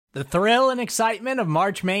The thrill and excitement of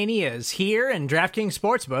March Mania is here, and DraftKings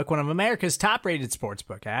Sportsbook, one of America's top-rated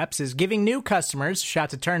sportsbook apps, is giving new customers a shot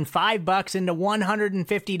to turn $5 into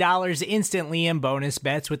 $150 instantly in bonus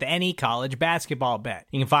bets with any college basketball bet.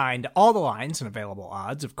 You can find all the lines and available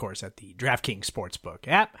odds, of course, at the DraftKings Sportsbook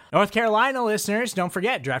app. North Carolina listeners, don't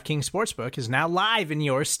forget, DraftKings Sportsbook is now live in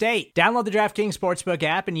your state. Download the DraftKings Sportsbook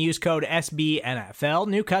app and use code SBNFL.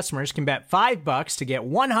 New customers can bet $5 to get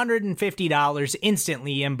 $150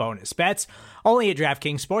 instantly in bonus bets, only at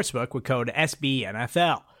DraftKings Sportsbook with code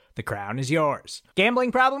SBNFL. The crown is yours.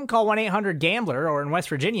 Gambling problem? Call 1-800-GAMBLER, or in West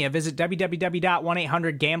Virginia, visit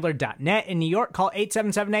www.1800gambler.net. In New York, call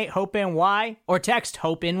 8778-HOPE-NY or text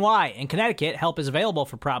HOPE-NY. In Connecticut, help is available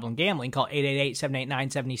for problem gambling. Call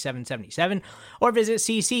 888-789-7777 or visit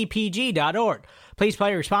ccpg.org. Please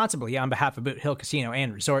play responsibly on behalf of Boot Hill Casino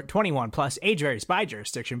and Resort. 21 plus, age varies by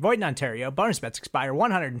jurisdiction. Void in Ontario. Bonus bets expire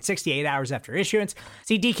 168 hours after issuance.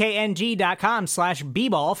 See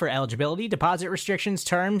dkng.com/bball for eligibility, deposit restrictions,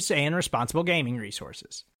 terms, and responsible gaming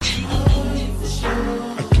resources.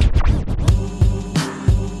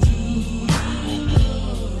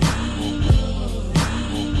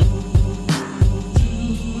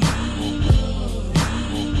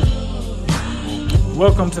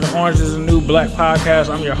 Welcome to the Orange is the New Black podcast.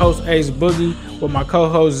 I'm your host, Ace Boogie, with my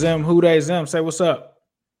co-host, Zim Hude. Zim, say what's up.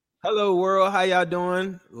 Hello, world. How y'all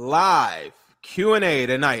doing? Live Q&A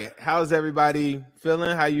tonight. How's everybody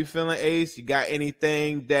feeling? How you feeling, Ace? You got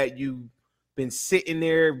anything that you've been sitting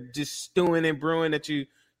there just stewing and brewing that you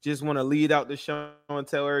just want to lead out the show and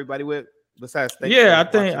tell everybody with? Besides,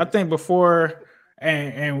 I think before...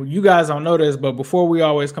 And you guys don't know this, but before we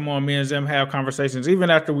always come on, me and Zim have conversations.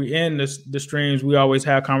 Even after we end the streams, we always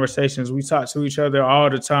have conversations. We talk to each other all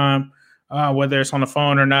the time, whether it's on the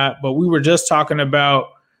phone or not. But we were just talking about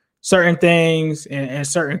certain things and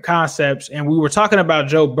certain concepts. And we were talking about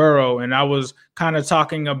Joe Burrow. And I was kind of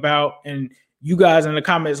talking about, and you guys in the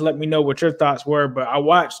comments let me know what your thoughts were. But I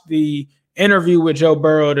watched the interview with Joe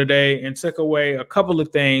Burrow today and took away a couple of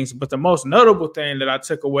things, but the most notable thing that I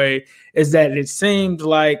took away is that it seemed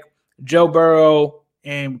like Joe Burrow,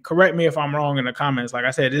 and correct me if I'm wrong in the comments, like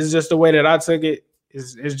I said, this is just the way that I took it.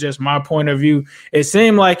 It's just my point of view. It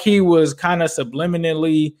seemed like he was kind of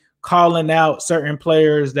subliminally calling out certain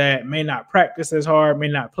players that may not practice as hard, may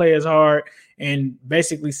not play as hard, and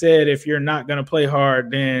basically said, if you're not going to play hard,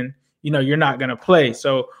 then you're not going to play.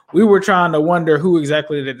 So we were trying to wonder who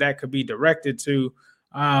exactly that could be directed to.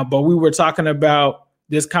 But we were talking about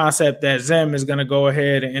this concept that Zim is going to go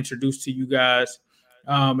ahead and introduce to you guys.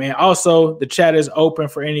 And also the chat is open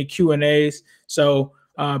for any Q&As. So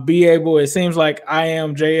it seems like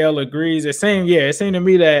JL agrees. It seemed to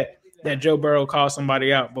me that Joe Burrow called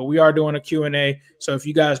somebody out, but we are doing a Q&A. So if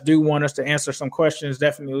you guys do want us to answer some questions,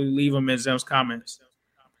 definitely leave them in Zim's comments.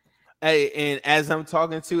 Hey, and as I'm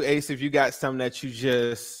talking to Ace, if you got something that you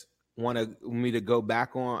just want me to go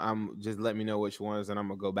back on, just let me know which ones, and I'm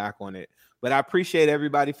gonna go back on it. But I appreciate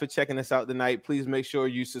everybody for checking us out tonight. Please make sure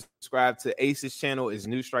you subscribe to Ace's channel. It's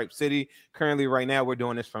New Stripe City. Currently, right now, we're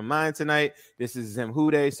doing this from mine tonight. This is Zim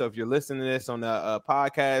Hude. So if you're listening to this on the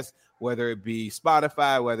podcast, whether it be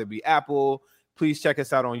Spotify, whether it be Apple, please check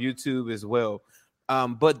us out on YouTube as well.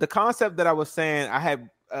 But the concept that I was saying, I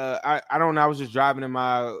don't know. I was just driving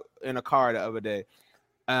in a car the other day,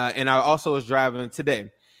 and I also was driving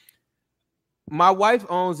today. My wife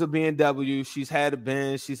owns a BMW. She's had a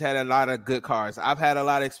Benz. She's had a lot of good cars. I've had a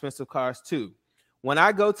lot of expensive cars too. When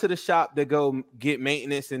I go to the shop to go get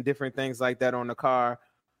maintenance and different things like that on the car,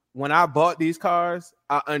 when I bought these cars,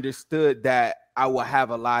 I understood that I will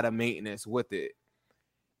have a lot of maintenance with it.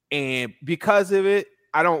 And because of it,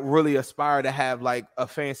 I don't really aspire to have like a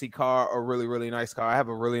fancy car or really, really nice car. I have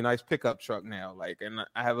a really nice pickup truck now. And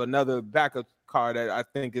I have another backup car that I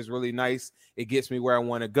think is really nice. It gets me where I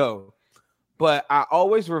want to go. But I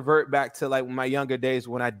always revert back to like my younger days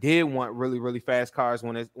when I did want really, really fast cars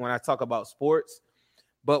when I talk about sports.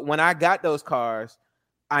 But when I got those cars,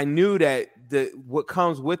 I knew that what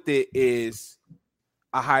comes with it is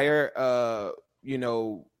a higher,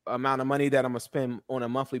 amount of money that I'm gonna spend on a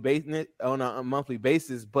monthly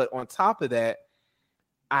basis. But on top of that,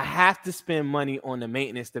 I have to spend money on the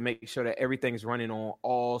maintenance to make sure that everything's running on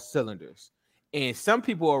all cylinders. And some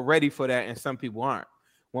people are ready for that, and some people aren't.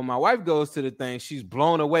 When my wife goes to the thing, she's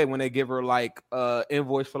blown away when they give her like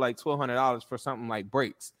invoice for like $1,200 for something like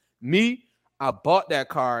brakes. Me, I bought that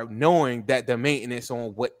car knowing that the maintenance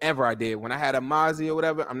on whatever I did, when I had a Mazda or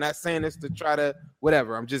whatever, I'm not saying this to try to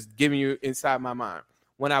whatever. I'm just giving you inside my mind.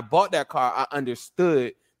 When I bought that car, I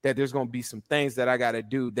understood that there's going to be some things that I got to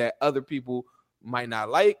do that other people might not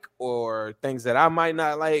like or things that I might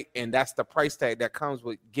not like. And that's the price tag that comes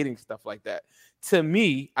with getting stuff like that. To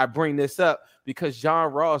me, I bring this up because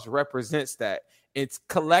John Ross represents that. It's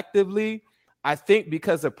collectively, I think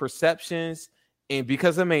because of perceptions and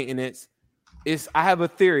because of maintenance, I have a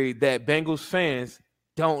theory that Bengals fans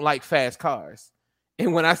don't like fast cars.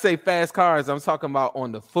 And when I say fast cars, I'm talking about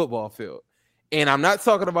on the football field. And I'm not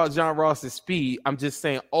talking about John Ross's speed. I'm just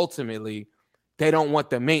saying ultimately they don't want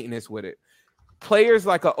the maintenance with it. Players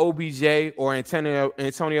like a OBJ or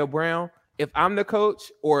Antonio Brown, if I'm the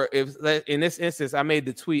coach, or if in this instance I made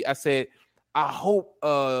the tweet, I said, I hope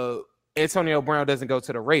Antonio Brown doesn't go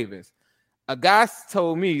to the Ravens. A guy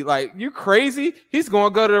told me, like, you crazy? He's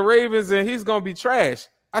going to go to the Ravens and he's going to be trash.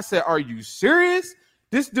 I said, are you serious?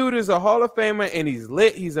 This dude is a Hall of Famer and he's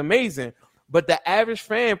lit. He's amazing. But the average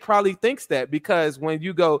fan probably thinks that because when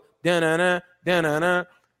you go da-na-na, da-na-na,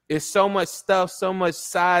 it's so much stuff, so much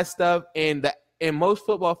side stuff. And most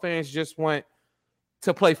football fans just want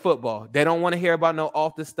to play football. They don't want to hear about no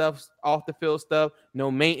off the field stuff,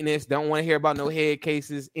 no maintenance. Don't want to hear about no head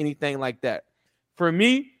cases, anything like that. For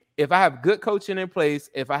me, if I have good coaching in place,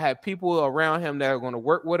 if I have people around him that are going to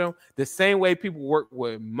work with him the same way people work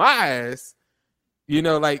with my ass, you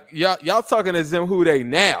know, like y'all talking to them who they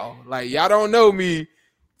now. Like, y'all don't know me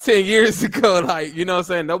 10 years ago. Like, you know what I'm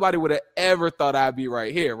saying? Nobody would have ever thought I'd be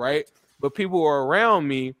right here, right? But people were around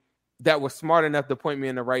me that were smart enough to point me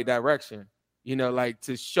in the right direction, you know, like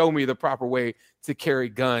to show me the proper way to carry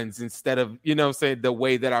guns instead of, you know what I'm saying, the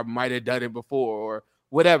way that I might have done it before or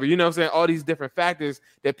whatever. You know what I'm saying? All these different factors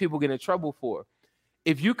that people get in trouble for.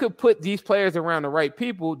 If you could put these players around the right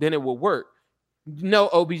people, then it will work. No,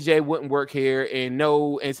 OBJ wouldn't work here, and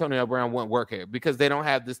no, Antonio Brown wouldn't work here because they don't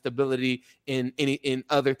have the stability in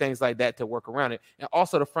other things like that to work around it. And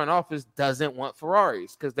also, the front office doesn't want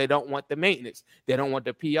Ferraris because they don't want the maintenance, they don't want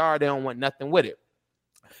the PR, they don't want nothing with it.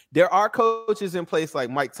 There are coaches in place like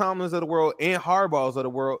Mike Tomlins of the world and Harbaugh's of the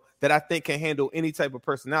world that I think can handle any type of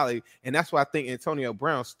personality. And that's why I think Antonio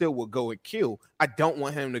Brown still will go and kill. I don't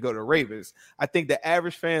want him to go to Ravens. I think the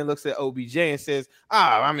average fan looks at OBJ and says,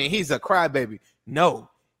 he's a crybaby. No,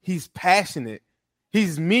 he's passionate.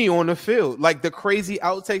 He's me on the field. Like the crazy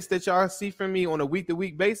outtakes that y'all see from me on a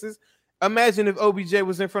week-to-week basis. Imagine if OBJ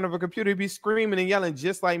was in front of a computer, he'd be screaming and yelling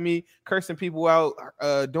just like me, cursing people out,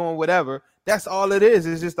 doing whatever. That's all it is.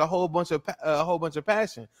 It's just a whole bunch of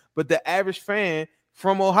passion. But the average fan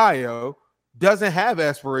from Ohio doesn't have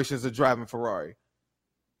aspirations of driving Ferrari.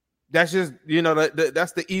 That's just, you know,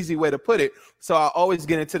 that's the easy way to put it. So I always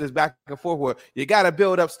get into this back and forth where you got to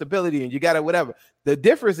build up stability and you got to whatever. The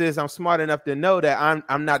difference is I'm smart enough to know that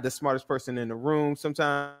I'm not the smartest person in the room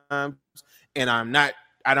sometimes, and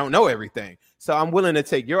I don't know everything. So I'm willing to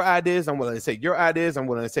take your ideas. I'm willing to take your ideas. I'm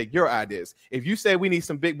willing to take your ideas. If you say we need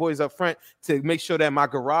some big boys up front to make sure that my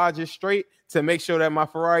garage is straight, to make sure that my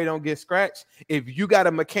Ferrari don't get scratched, if you got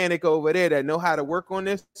a mechanic over there that know how to work on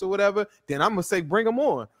this or whatever, then I'm going to say bring them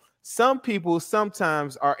on. Some people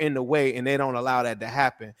sometimes are in the way and they don't allow that to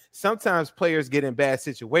happen. Sometimes players get in bad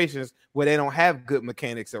situations where they don't have good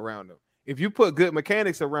mechanics around them. If you put good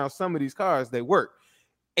mechanics around some of these cars, they work.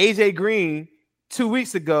 AJ Green 2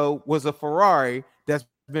 weeks ago was a Ferrari that's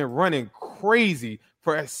been running crazy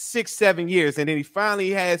for 6-7 years. And then he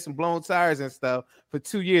finally had some blown tires and stuff for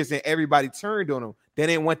 2 years and everybody turned on him. They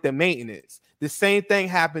didn't want the maintenance. The same thing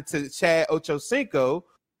happened to Chad Ochocinco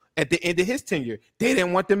at the end of his tenure. They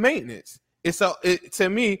didn't want the maintenance. To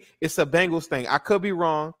me, it's a Bengals thing. I could be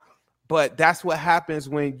wrong, but that's what happens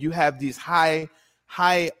when you have these high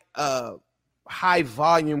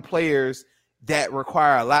volume players that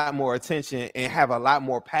require a lot more attention and have a lot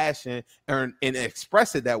more passion and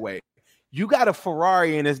express it that way. You got a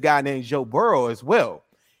Ferrari and this guy named Joe Burrow as well.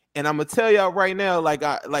 And I'm going to tell y'all right now, like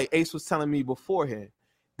Ace was telling me beforehand,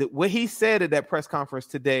 that what he said at that press conference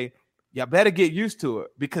today, y'all better get used to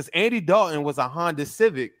it because Andy Dalton was a Honda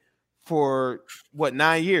Civic for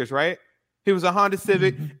 9 years, right? He was a Honda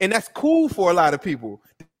Civic, and that's cool for a lot of people.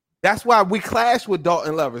 That's why we clash with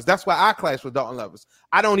Dalton lovers. That's why I clash with Dalton lovers.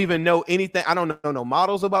 I don't even know anything. I don't know no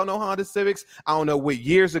models about no Honda Civics. I don't know what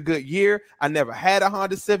year's a good year. I never had a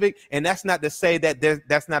Honda Civic, and that's not to say that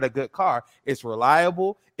that's not a good car. It's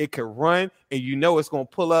reliable. It can run, and you know it's going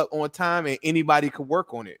to pull up on time, and anybody could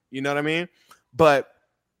work on it. You know what I mean? But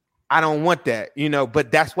I don't want that, you know,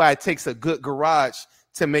 but that's why it takes a good garage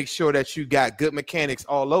to make sure that you got good mechanics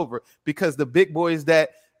all over, because the big boys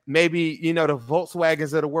that maybe, you know, the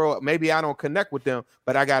Volkswagens of the world, maybe I don't connect with them,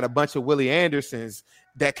 but I got a bunch of Willie Andersons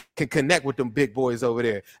that can connect with them big boys over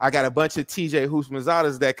there. I got a bunch of TJ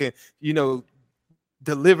Houshmandzadehs that can, you know,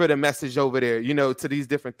 deliver the message over there, you know, to these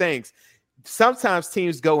different things. sometimes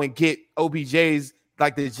teams go and get OBJs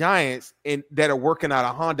like the Giants and that are working at a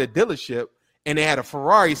Honda dealership, and they had a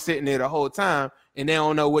Ferrari sitting there the whole time, and they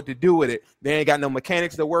don't know what to do with it. They ain't got no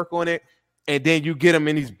mechanics to work on it, and then you get him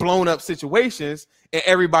in these blown up situations, and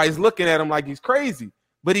everybody's looking at him like he's crazy,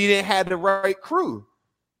 but he didn't have the right crew.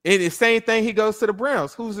 And the same thing, he goes to the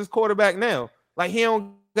Browns. Who's his quarterback now? Like, he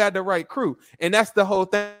don't got the right crew, and that's the whole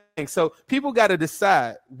thing. So people got to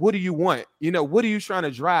decide, what do you want? What are you trying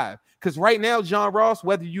to drive? Because right now, John Ross,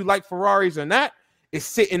 whether you like Ferraris or not, is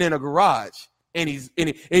sitting in a garage. And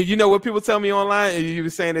you know what people tell me online, and you were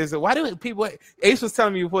saying is, why do people? Ace was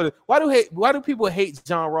telling me before this, why do people hate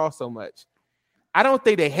John Ross so much? I don't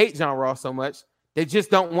think they hate John Ross so much. They just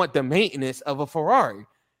don't want the maintenance of a Ferrari.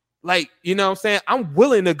 Like, you know what I'm saying? I'm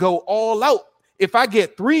willing to go all out. If I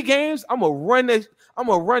get 3 games, I'm gonna run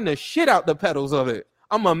the shit out the pedals of it.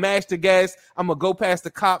 I'm gonna mash the gas. I'm gonna go past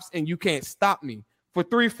the cops, and you can't stop me for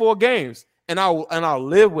 3-4 games, and I'll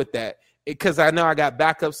live with that because I know I got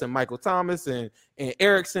backups and Michael Thomas and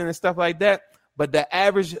Erickson and stuff like that. But the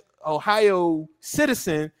average Ohio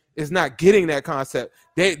citizen is not getting that concept.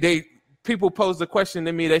 People pose the question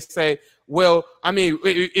to me. They say, "Well, I mean,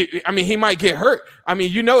 he might get hurt. I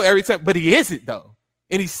mean, every time, but he isn't though,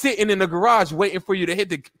 and he's sitting in the garage waiting for you to hit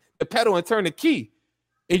the pedal and turn the key."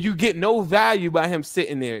 And you get no value by him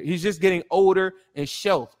sitting there. He's just getting older and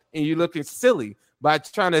shelved, and you're looking silly by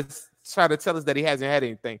trying to tell us that he hasn't had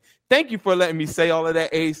anything. Thank you for letting me say all of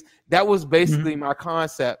that, Ace. That was basically my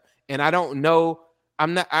concept, and I don't know.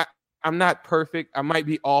 I'm not perfect. I might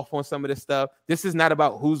be off on some of this stuff. This is not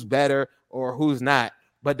about who's better or who's not,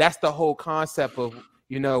 but that's the whole concept of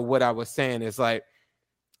what I was saying is like,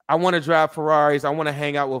 I want to drive Ferraris. I want to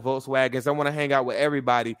hang out with Volkswagens. I want to hang out with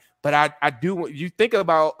everybody. But I do. You think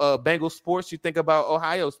about Bengals sports. You think about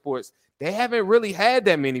Ohio sports. They haven't really had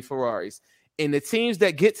that many Ferraris. And the teams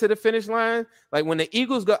that get to the finish line, like when the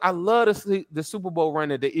Eagles go, I love the Super Bowl run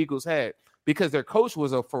that the Eagles had because their coach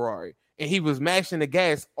was a Ferrari. And he was mashing the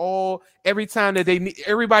gas every time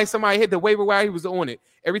that somebody hit the waiver wire, he was on it.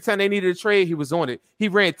 Every time they needed a trade, he was on it. He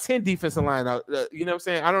ran 10 defensive line out. You know what I'm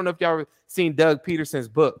saying? I don't know if y'all seen Doug Peterson's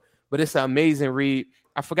book, but it's an amazing read.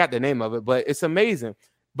 I forgot the name of it, but it's amazing.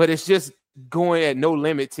 But it's just going at no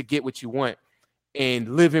limit to get what you want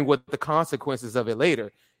and living with the consequences of it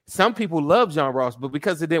later. Some people love John Ross, but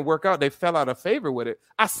because it didn't work out, they fell out of favor with it.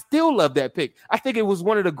 I still love that pick. I think it was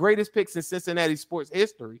one of the greatest picks in Cincinnati sports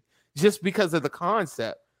history. Just because of the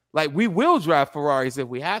concept. Like, we will drive Ferraris if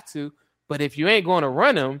we have to, but if you ain't going to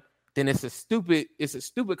run them, then it's a stupid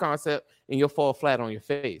concept, and you'll fall flat on your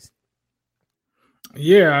face.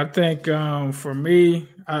 Yeah, I think for me,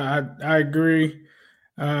 I agree.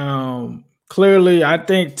 Clearly, I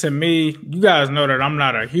think to me, you guys know that I'm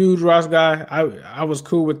not a huge Ross guy. I was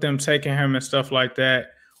cool with them taking him and stuff like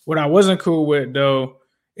that. What I wasn't cool with, though,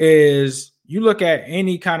 is you look at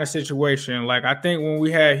any kind of situation. Like, I think when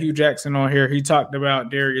we had Hugh Jackson on here, he talked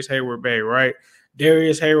about Darius Hayward-Bay, right?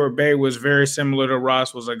 Darius Hayward-Bay was very similar to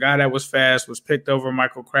Ross, was a guy that was fast, was picked over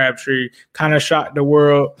Michael Crabtree, kind of shocked the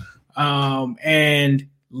world. And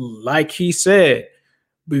like he said,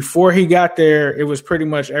 before he got there, it was pretty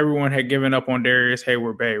much everyone had given up on Darius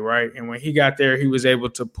Hayward-Bay, right? And when he got there, he was able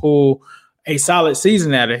to pull a solid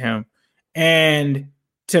season out of him. And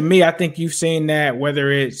to me, I think you've seen that,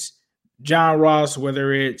 whether it's John Ross,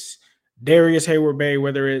 whether it's Darius Hayward-Bay,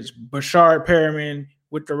 whether it's Bashard Perriman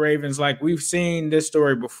with the Ravens, like we've seen this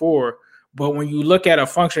story before. But when you look at a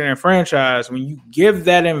functioning franchise, when you give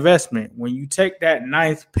that investment, when you take that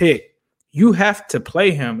 9th pick, you have to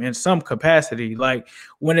play him in some capacity. Like,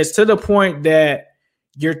 when it's to the point that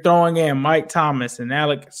you're throwing in Mike Thomas and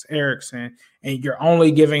Alex Erickson and you're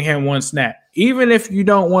only giving him 1 snap, even if you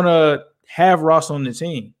don't want to have Ross on the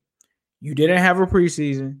team, you didn't have a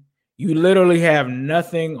preseason. You literally have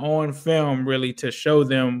nothing on film really to show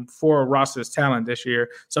them for Ross's talent this year.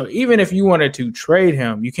 So even if you wanted to trade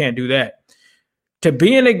him, you can't do that. To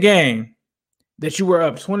be in a game that you were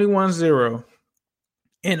up 21-0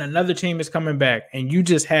 and another team is coming back and you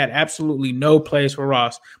just had absolutely no plays for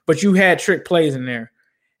Ross, but you had trick plays in there.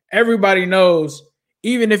 Everybody knows,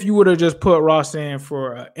 even if you would have just put Ross in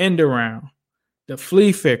for an end around, the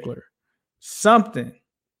flea flicker, something,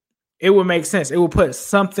 it would make sense. It would put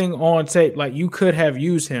something on tape. Like, you could have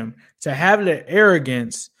used him. To have the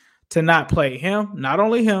arrogance to not play him, not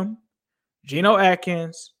only him, Geno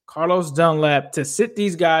Atkins, Carlos Dunlap, to sit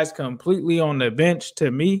these guys completely on the bench, to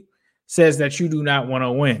me, says that you do not want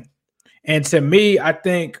to win. And to me, I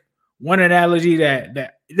think one analogy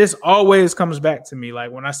that this always comes back to me, like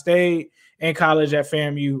when I stayed in college at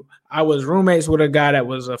FAMU, I was roommates with a guy that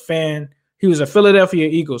was a fan. He was a Philadelphia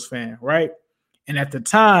Eagles fan, right? And at the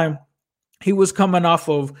time, He was coming off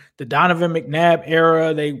of the Donovan McNabb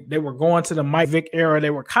era. They were going to the Mike Vick era. They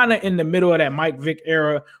were kind of in the middle of that Mike Vick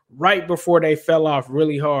era right before they fell off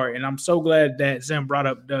really hard. And I'm so glad that Zim brought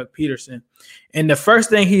up Doug Peterson. And the first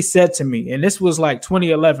thing he said to me, and this was like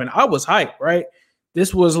 2011, I was hyped, right?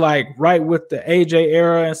 This was like right with the AJ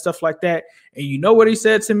era and stuff like that. And you know what he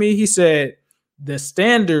said to me? He said, the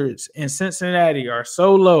standards in Cincinnati are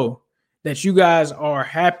so low that you guys are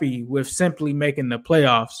happy with simply making the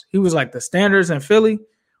playoffs. He was like, the standards in Philly,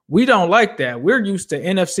 we don't like that. We're used to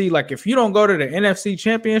NFC. Like, if you don't go to the NFC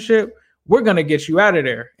championship, we're going to get you out of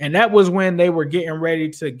there. And that was when they were getting ready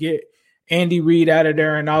to get Andy Reid out of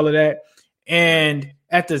there and all of that. And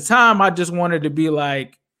at the time, I just wanted to be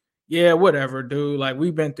like, yeah, whatever, dude. Like,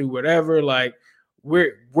 we've been through whatever. Like,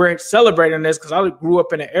 we're celebrating this because I grew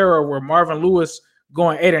up in an era where Marvin Lewis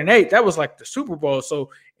going 8-8, that was like the Super Bowl.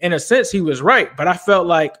 So in a sense, he was right. But I felt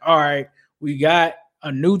like, all right, we got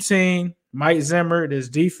a new team, Mike Zimmer, this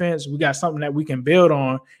defense. We got something that we can build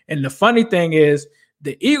on. And the funny thing is,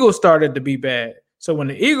 the Eagles started to be bad. So when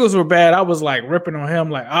the Eagles were bad, I was like ripping on him,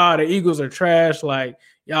 like, the Eagles are trash. Like,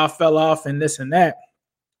 y'all fell off and this and that.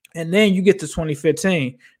 And then you get to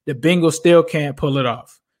 2015, the Bengals still can't pull it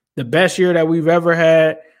off. The best year that we've ever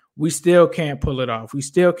had, we still can't pull it off. We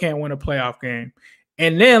still can't win a playoff game.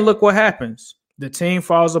 And then look what happens. The team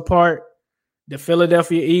falls apart. The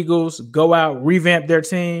Philadelphia Eagles go out, revamp their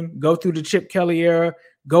team, go through the Chip Kelly era,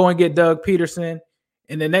 go and get Doug Peterson.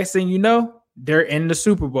 And the next thing you know, they're in the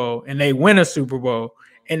Super Bowl and they win a Super Bowl.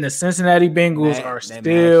 And the Cincinnati Bengals are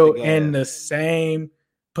still in the same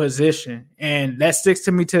position. And that sticks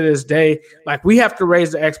to me to this day. Like, we have to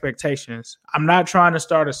raise the expectations. I'm not trying to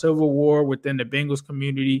start a civil war within the Bengals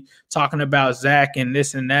community talking about Zach and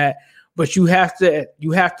this and that. But you have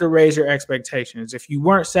to raise your expectations. If you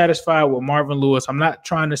weren't satisfied with Marvin Lewis, I'm not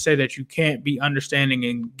trying to say that you can't be understanding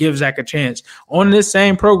and give Zach a chance. On this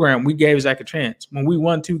same program, we gave Zach a chance. When we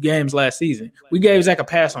won 2 games last season, we gave Zach a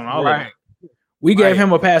pass on all of that. We gave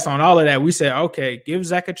him a pass on all of that. We said, okay, give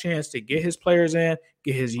Zach a chance to get his players in,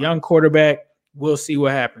 get his young quarterback. We'll see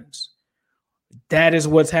what happens. That is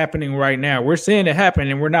what's happening right now. We're seeing it happen,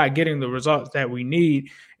 and we're not getting the results that we need.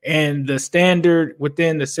 And the standard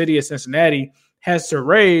within the city of Cincinnati has to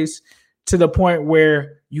raise to the point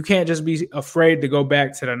where you can't just be afraid to go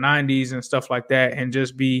back to the 90s and stuff like that and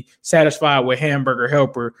just be satisfied with hamburger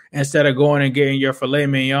helper instead of going and getting your filet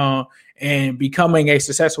mignon and becoming a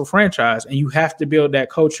successful franchise. And you have to build that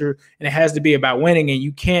culture, and it has to be about winning. And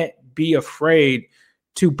you can't be afraid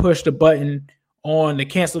to push the button on the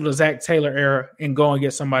cancel the Zach Taylor era and go and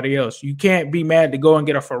get somebody else. You can't be mad to go and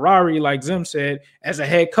get a Ferrari, like Zim said, as a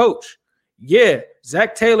head coach. Yeah,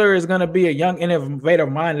 Zach Taylor is going to be a young,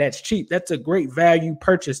 innovative mind that's cheap. That's a great value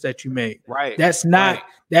purchase that you made. Right. That's not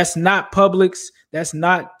Publix. That's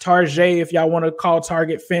not Target, if y'all want to call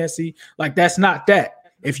Target fancy. Like, that's not that.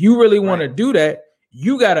 If you really want to do that,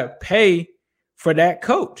 you got to pay for that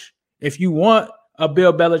coach. If you want a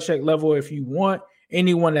Bill Belichick level, if you want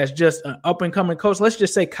anyone that's just an up-and-coming coach, let's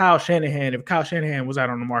just say Kyle Shanahan. If Kyle Shanahan was out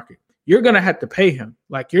on the market, you're going to have to pay him.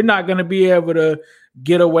 Like, you're not going to be able to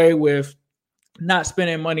get away with not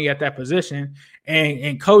spending money at that position.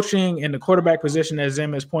 And coaching in the quarterback position, as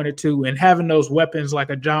Zim has pointed to, and having those weapons like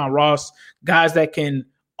a John Ross, guys that can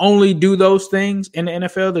only do those things in the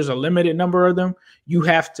NFL, there's a limited number of them, you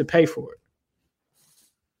have to pay for it.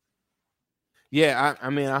 Yeah, I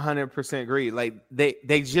mean, 100% agree. Like,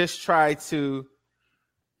 they just try to –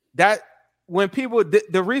 that when people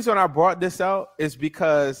the reason I brought this out is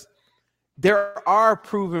because there are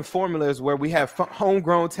proven formulas where we have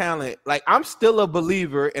homegrown talent. Like, I'm still a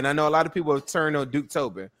believer, and I know a lot of people have turned on Duke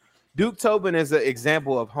Tobin. Duke Tobin is an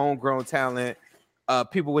example of homegrown talent,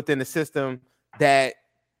 people within the system that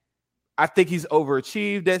I think he's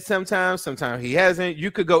overachieved at sometimes he hasn't.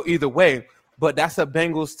 You could go either way, but that's a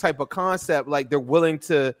Bengals type of concept. Like, they're willing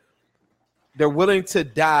to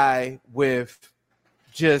die with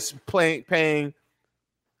just paying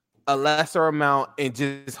a lesser amount and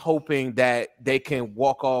just hoping that they can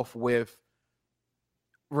walk off with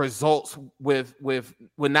results with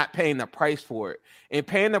not paying the price for it. And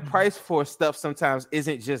paying the price for stuff sometimes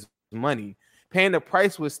isn't just money. Paying the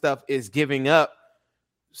price with stuff is giving up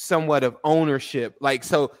somewhat of ownership. Like,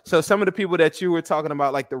 so some of the people that you were talking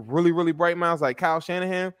about, like the really, really bright minds, like Kyle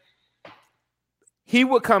Shanahan, he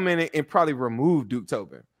would come in and probably remove Duke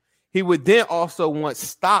Tobin. He would then also want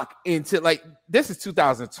stock into, like, this is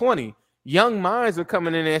 2020. Young minds are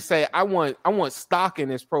coming in and say, I want stock in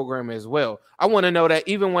this program as well. I want to know that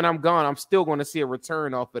even when I'm gone, I'm still going to see a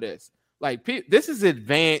return off of this. Like, this is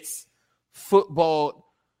advanced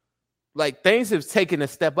football like things have taken a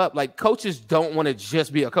step up. Like coaches don't want to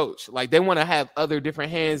just be a coach. Like they want to have other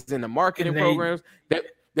different hands in the marketing programs.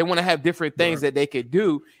 They want to have different things that they could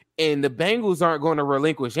do. And the Bengals aren't going to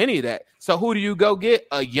relinquish any of that. So who do you go get?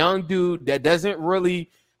 A young dude that doesn't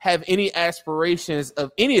really have any aspirations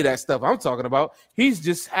of any of that stuff I'm talking about. He's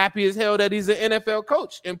just happy as hell that he's an NFL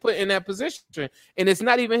coach and put in that position. And it's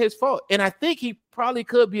not even his fault. And I think he probably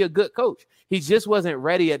could be a good coach. He just wasn't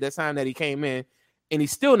ready at the time that he came in. And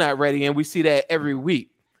he's still not ready. And we see that every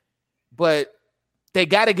week. But they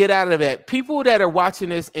got to get out of that. People that are watching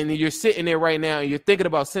this and you're sitting there right now and you're thinking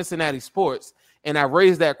about Cincinnati sports, and I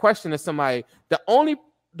raised that question to somebody, the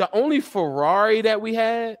only Ferrari that we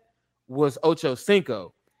had was Ocho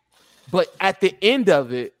Cinco. But at the end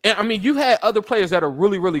of it, and I mean, you had other players that are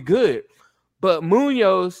really, really good, but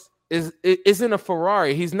Munoz is in a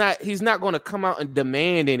Ferrari. He's not going to come out and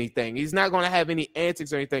demand anything. He's not going to have any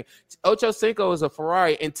antics or anything. Ocho Cinco is a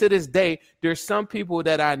Ferrari, and to this day, there's some people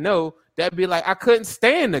that I know that be like, I couldn't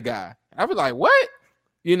stand the guy. I was like, what?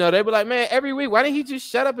 You know, they'd be like, man, every week, why didn't he just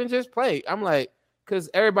shut up and just play? I'm like, because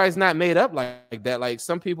everybody's not made up like that. Like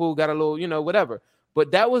some people got a little, you know, whatever.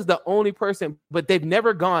 But that was the only person, but they've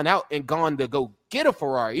never gone out and gone to go get a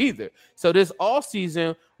Ferrari either. So this all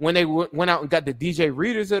season, when they went out and got the DJ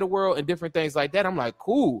Readers of the world and different things like that, I'm like,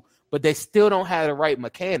 cool. But they still don't have the right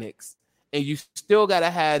mechanics. And you still got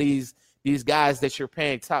to have these guys that you're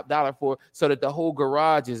paying top dollar for so that the whole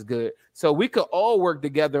garage is good. So we could all work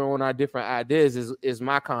together on our different ideas is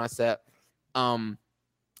my concept.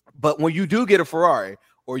 But when you do get a Ferrari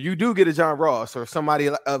or you do get a John Ross or somebody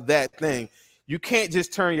of that thing, you can't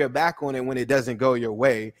just turn your back on it when it doesn't go your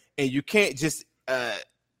way. And you can't just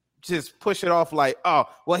push it off like, oh,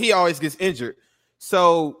 well, he always gets injured.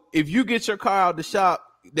 So if you get your car out the shop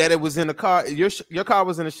that it was in the car, your car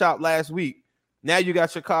was in the shop last week. Now you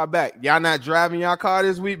got your car back. Y'all not driving your car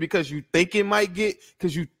this week because you think it might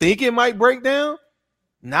break down?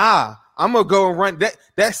 Nah, I'm going to go and run.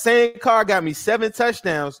 That same car got me 7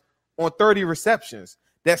 touchdowns on 30 receptions.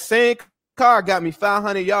 That same car got me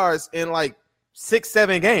 500 yards in like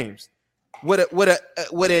 6-7 games with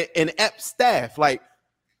an ep staff. Like,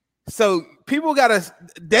 so people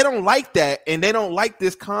they don't like that, and they don't like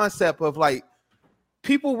this concept of like,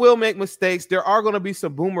 people will make mistakes. There are going to be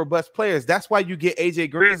some boomer bust players. That's why you get AJ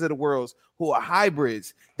Greens of the world who are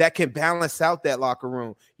hybrids that can balance out that locker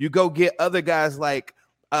room. You go get other guys like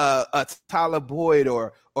a Tyler Boyd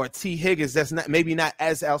or T. Higgins that's maybe not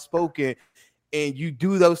as outspoken, and you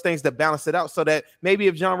do those things to balance it out so that maybe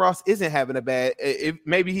if John Ross isn't having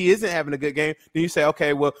maybe he isn't having a good game, then you say,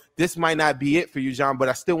 okay, well, this might not be it for you, John, but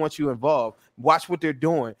I still want you involved. Watch what they're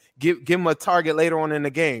doing. Give him a target later on in the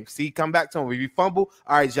game. See, come back to him. If you fumble,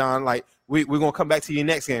 all right, John, like we're going to come back to you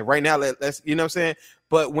next game. Right now, let's, you know what I'm saying?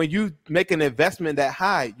 But when you make an investment that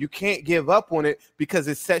high, you can't give up on it because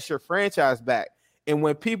it sets your franchise back. And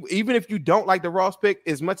when people, even if you don't like the Ross pick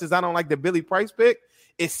as much as I don't like the Billy Price pick,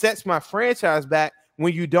 it sets my franchise back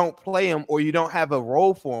when you don't play him or you don't have a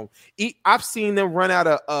role for him. I've seen them run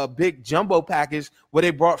out a big jumbo package where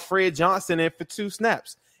they brought Fred Johnson in for 2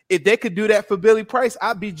 snaps. If they could do that for Billy Price,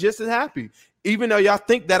 I'd be just as happy. Even though y'all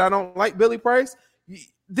think that I don't like Billy Price,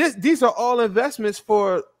 these are all investments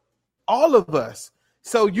for all of us.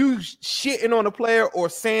 So you shitting on a player or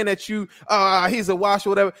saying that he's a wash or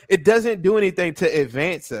whatever, it doesn't do anything to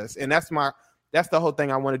advance us. And that's the whole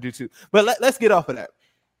thing I want to do too. But let's get off of that.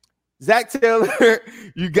 Zach Taylor,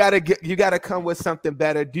 you gotta come with something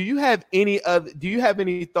better. Do you have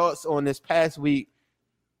any thoughts on this past week?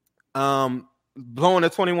 Blowing a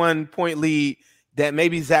 21-point lead that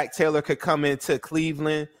maybe Zach Taylor could come into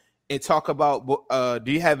Cleveland and talk about.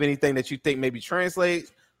 Do you have anything that you think maybe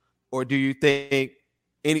translates, or do you think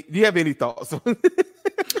do you have any thoughts?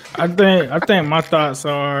 I think my thoughts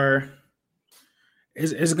are.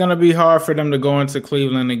 It's going to be hard for them to go into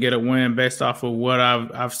Cleveland and get a win based off of what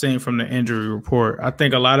I've seen from the injury report. I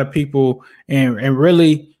think a lot of people, and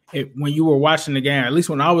really, when you were watching the game, at least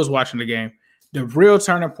when I was watching the game, the real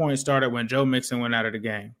turning point started when Joe Mixon went out of the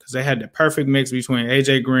game because they had the perfect mix between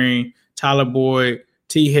AJ Green, Tyler Boyd,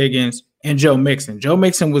 T. Higgins, and Joe Mixon. Joe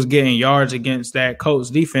Mixon was getting yards against that Colts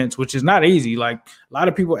defense, which is not easy. Like a lot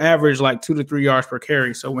of people average like 2 to 3 yards per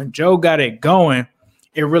carry. So when Joe got it going,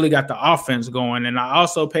 it really got the offense going. And I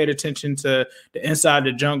also paid attention to the Inside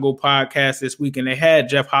the Jungle podcast this week, and they had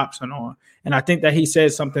Jeff Hobson on. And I think that he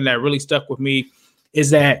said something that really stuck with me is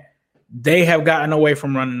that they have gotten away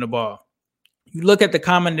from running the ball. You look at the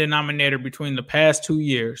common denominator between the past 2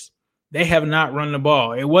 years, they have not run the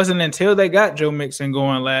ball. It wasn't until they got Joe Mixon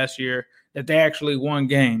going last year that they actually won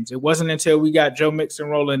games. It wasn't until we got Joe Mixon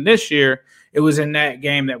rolling this year, it was in that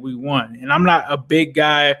game that we won. And I'm not a big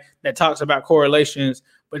guy that talks about correlations,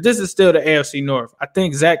 but this is still the AFC North. I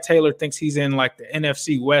think Zach Taylor thinks he's in like the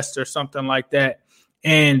NFC West or something like that.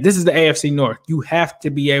 And this is the AFC North. You have to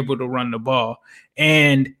be able to run the ball.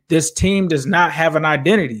 And this team does not have an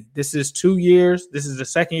identity. This is 2 years. This is the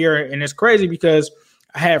second year. And it's crazy because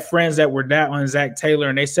I had friends that were down on Zach Taylor,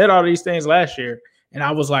 and they said all these things last year. And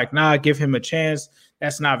I was like, nah, give him a chance.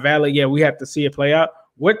 That's not valid. Yeah, we have to see it play out.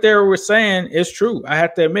 What they were saying is true. I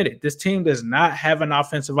have to admit it. This team does not have an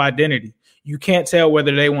offensive identity. You can't tell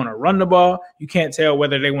whether they want to run the ball. You can't tell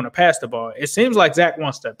whether they want to pass the ball. It seems like Zach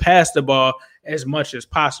wants to pass the ball as much as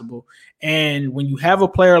possible. And when you have a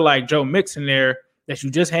player like Joe Mixon there that you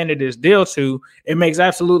just handed this deal to, it makes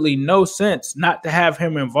absolutely no sense not to have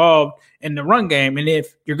him involved in the run game. And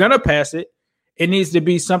if you're going to pass it, it needs to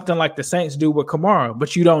be something like the Saints do with Kamara,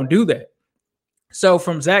 but you don't do that. So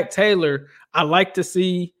from Zach Taylor, I like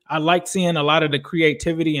seeing a lot of the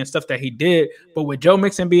creativity and stuff that he did. But with Joe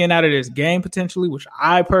Mixon being out of this game potentially, which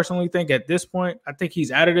I personally think at this point, I think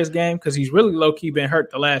he's out of this game because he's really low-key been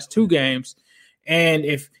hurt the last 2 games. And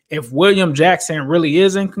if William Jackson really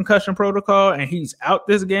is in concussion protocol and he's out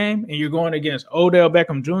this game and you're going against Odell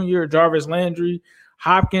Beckham Jr., Jarvis Landry,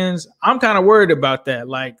 Hopkins, I'm kind of worried about that.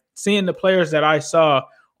 Like seeing the players that I saw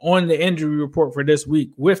on the injury report for this week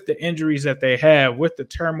with the injuries that they have, with the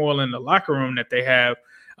turmoil in the locker room that they have,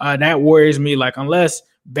 that worries me. Like unless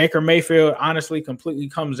Baker Mayfield honestly completely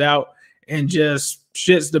comes out and just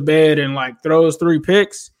shits the bed and like throws 3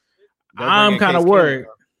 picks, I'm kind of worried.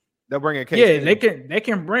 They'll bring in Case Keenum. They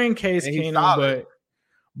can bring Case Keenum,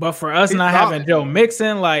 but for us not having Joe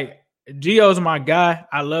Mixon, like Gio's my guy.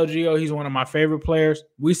 I love Gio. He's one of my favorite players.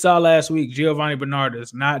 We saw last week Giovanni Bernard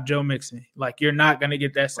is not Joe Mixon. Like you're not going to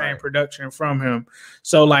get that same production from him.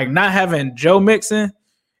 So like not having Joe Mixon,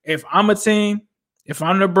 if I'm a team, if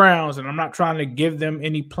I'm the Browns and I'm not trying to give them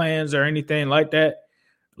any plans or anything like that,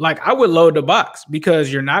 like I would load the box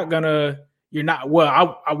because I wouldn't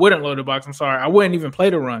load the box. I'm sorry. I wouldn't even play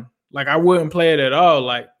the run. Like I wouldn't play it at all.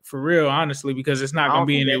 Like for real, honestly, because it's not going to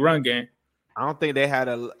be in a run game. I don't think they had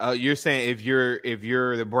you're saying if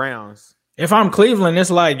you're the Browns. If I'm Cleveland, it's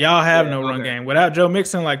like y'all have no run game. Without Joe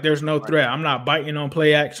Mixon, like there's no threat. I'm not biting on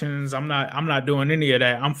play actions. I'm not doing any of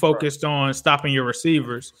that. I'm focused on stopping your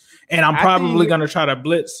receivers. And I'm probably going to try to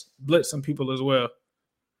blitz some people as well.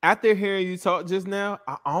 After hearing you talk just now,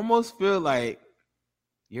 I almost feel like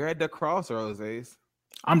you're at the crossroads, Ace.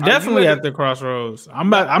 I'm definitely at the crossroads.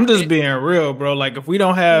 I'm just being real, bro. Like if we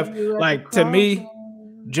don't have to me,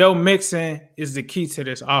 Joe Mixon is the key to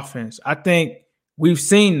this offense. I think we've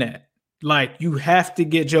seen that. Like you have to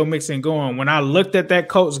get Joe Mixon going. When I looked at that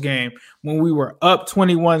Colts game, when we were up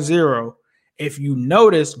 21-0, if you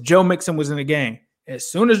notice, Joe Mixon was in the game.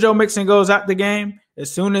 As soon as Joe Mixon goes out the game,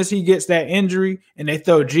 as soon as he gets that injury and they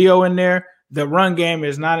throw Gio in there, the run game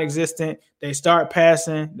is non-existent. They start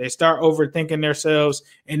passing. They start overthinking themselves.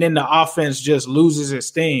 And then the offense just loses its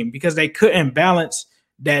steam because they couldn't balance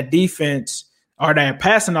that defense or that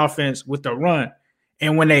passing offense with the run.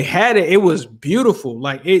 And when they had it, it was beautiful.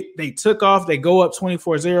 Like they took off, they go up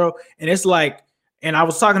 24-0. And it's like, and I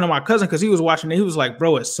was talking to my cousin because he was watching it. He was like,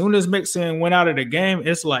 bro, as soon as Mixon went out of the game,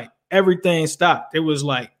 it's like everything stopped. It was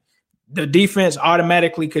like the defense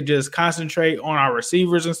automatically could just concentrate on our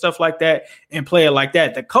receivers and stuff like that and play it like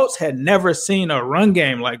that. The Colts had never seen a run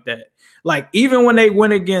game like that. Like even when they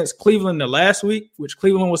went against Cleveland the last week, which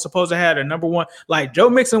Cleveland was supposed to have a number one, like Joe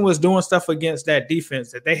Mixon was doing stuff against that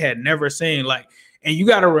defense that they had never seen. Like, and you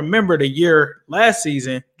got to remember the year last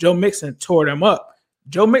season, Joe Mixon tore them up.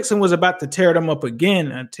 Joe Mixon was about to tear them up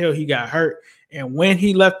again until he got hurt. And when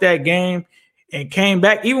he left that game and came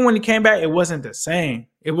back, even when he came back, it wasn't the same.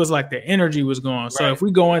 It was like the energy was gone. Right. So if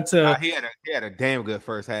we go into he had a damn good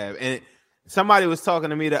first half. And somebody was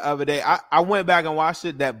talking to me the other day. I went back and watched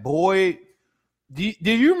it. That Boyd, do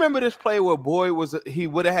you remember this play where Boyd he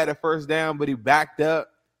would have had a first down, but he backed up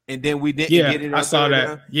and then we didn't get it? I saw that.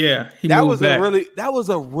 Down? Yeah, that was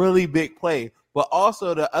a really big play. But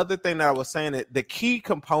also the other thing that I was saying, that the key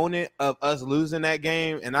component of us losing that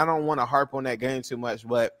game, and I don't want to harp on that game too much,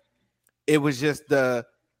 but it was just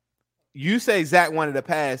you say Zach wanted to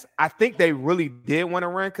pass. I think they really did want to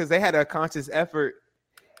run because they had a conscious effort.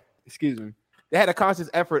 Excuse me. They had a conscious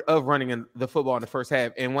effort of running the football in the first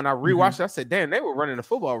half. And when I rewatched it, I said, damn, they were running the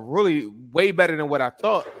football really way better than what I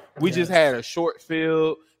thought. We just had a short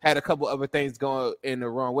field, had a couple other things going in the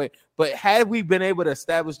wrong way. But had we been able to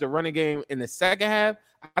establish the running game in the second half,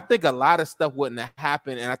 I think a lot of stuff wouldn't have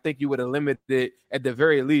happened. And I think you would have limited, at the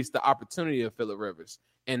very least, the opportunity of Phillip Rivers.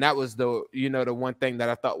 And that was the one thing that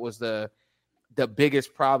I thought was the the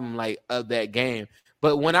biggest problem like of that game.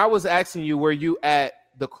 But when I was asking you, were you at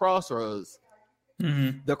the crossroads?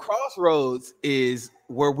 Mm-hmm. The crossroads is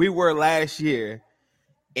where we were last year,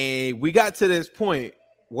 and we got to this point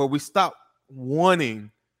where we stopped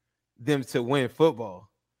wanting them to win football.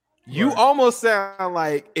 You Right. almost sound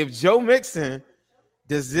like if Joe Mixon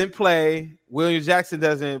doesn't play, William Jackson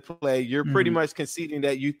doesn't play, you're pretty much conceding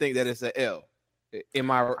that you think that it's an L.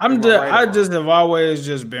 I just have always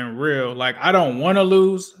just been real. Like, I don't want to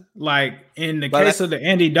lose. Like, in the case of the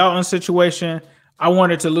Andy Dalton situation, I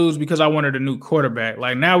wanted to lose because I wanted a new quarterback.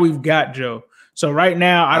 Like, now we've got Joe. So right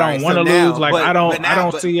now I don't want to lose. Like, I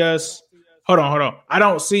don't see us. Hold on. I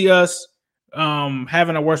don't see us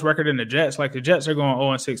having a worse record than the Jets. Like, the Jets are going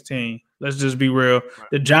 0-16. Let's just be real.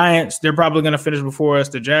 The Giants, they're probably going to finish before us.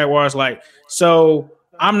 The Jaguars, so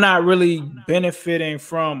I'm not really benefiting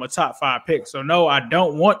from a top 5 pick. So no, I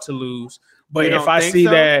don't want to lose. But if I see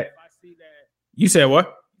that, you said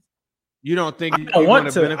what? You don't think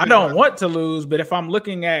I don't want to lose, but if I'm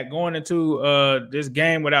looking at going into this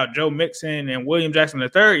game without Joe Mixon and William Jackson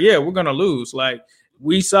III, yeah, we're gonna lose. Like,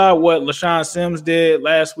 we saw what LaShawn Sims did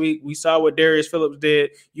last week. We saw what Darius Phillips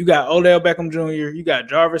did. You got Odell Beckham Jr. You got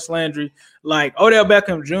Jarvis Landry. Like, Odell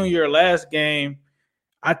Beckham Jr. last game,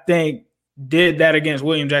 I think, did that against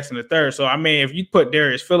William Jackson III. So, I mean, if you put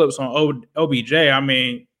Darius Phillips on OBJ, I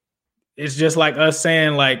mean, it's just like us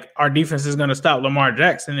saying, like, our defense is going to stop Lamar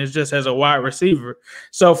Jackson. It's just as a wide receiver.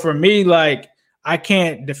 So, for me, like, I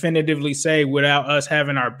can't definitively say without us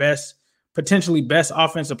having our potentially best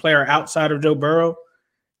offensive player outside of Joe Burrow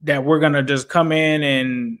that we're going to just come in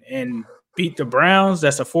and beat the Browns.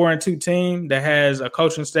 That's a 4-2 team that has a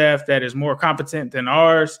coaching staff that is more competent than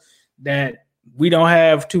ours, that we don't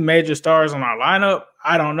have 2 major stars on our lineup.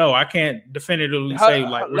 I don't know. I can't definitively say,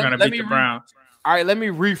 like, we're going to beat the Browns. All right, let me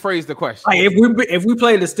rephrase the question. Like, if we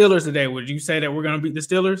play the Steelers today, would you say that we're going to beat the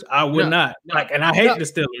Steelers? I would not. And I hate the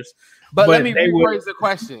Steelers. But let me rephrase the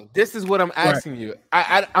question. This is what I'm asking you.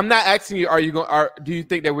 I'm not asking you, do you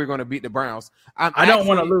think that we're going to beat the Browns? I don't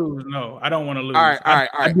want to lose. No, I don't want to lose. All right.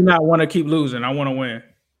 I do not want to keep losing. I want to win.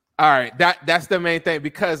 All right. That's the main thing,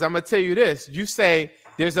 because I'm going to tell you this. You say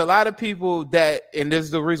there's a lot of people that, and this is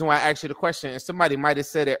the reason why I asked you the question, and somebody might have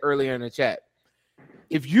said it earlier in the chat.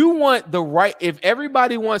 If you want if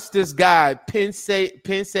everybody wants this guy,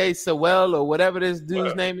 Pensay Sewell or whatever this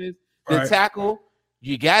dude's name is, the tackle,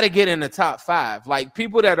 you got to get in the top 5. Like,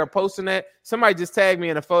 people that are posting that, somebody just tagged me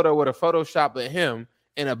in a photo with a Photoshop of him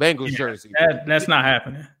in a Bengals jersey. That's not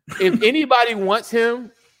happening. If anybody wants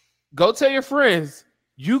him, go tell your friends,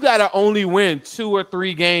 you got to only win 2 or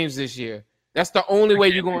 3 games this year. That's the only way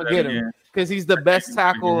you're going to get him, because he's the best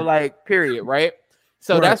tackle, like, period, right?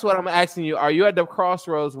 So that's what I'm asking you. Are you at the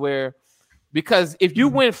crossroads where, because if you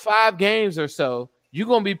win 5 games or so, you're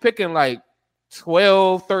going to be picking like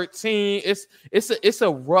 12, 13. It's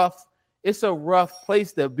a rough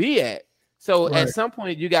place to be at. So at some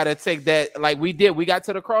point you got to take that, like we did. We got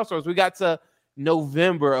to the crossroads. We got to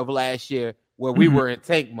November of last year where we were in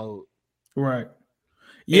tank mode. Right.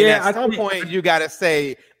 Yeah. And at some point you got to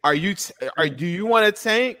say, do you want to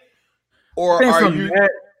tank, or are you?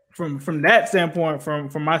 From that standpoint,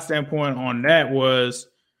 from my standpoint on that was,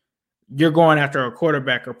 you're going after a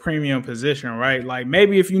quarterback, a premium position, right? Like,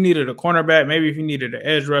 maybe if you needed a cornerback, maybe if you needed an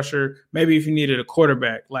edge rusher, maybe if you needed a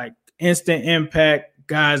quarterback, like instant impact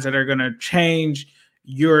guys that are going to change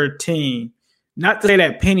your team. Not to say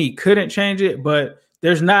that Penny couldn't change it, but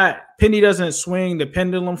Penny doesn't swing the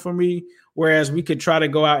pendulum for me. Whereas we could try to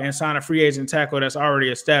go out and sign a free agent tackle that's already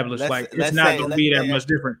established. It's not going to be that much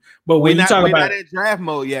different. But when you talk about, we're not in draft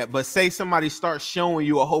mode yet. But say somebody starts showing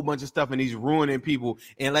you a whole bunch of stuff and he's ruining people,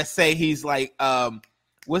 and let's say he's like,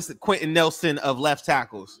 what's the Quentin Nelson of left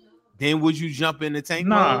tackles? Then would you jump in the tank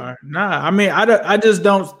mode? Nah. I mean, I just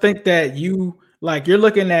don't think that you're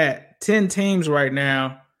looking at 10 teams right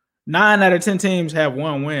now. 9 out of 10 teams have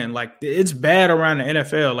 1 win. Like, it's bad around the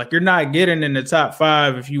NFL. Like, you're not getting in the top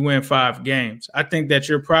 5 if you win 5 games. I think that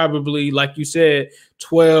you're probably, like you said,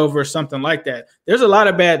 12 or something like that. There's a lot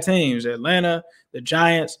of bad teams. Atlanta, the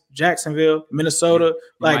Giants, Jacksonville, Minnesota.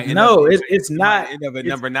 Like, no, it's not. End up at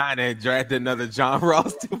number 9 and draft another John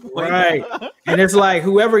Ross 2.0. Right. And it's like,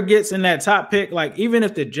 whoever gets in that top pick, like, even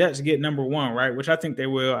if the Jets get number 1, right, which I think they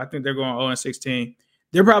will. I think they're going 0-16.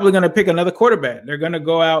 They're probably going to pick another quarterback. They're going to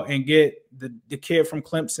go out and get the kid from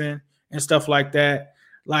Clemson and stuff like that.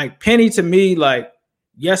 Like, Penny, to me, like,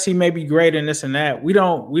 yes, he may be great in this and that. We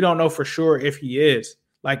don't know for sure if he is.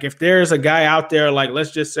 Like if there's a guy out there, like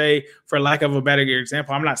let's just say, for lack of a better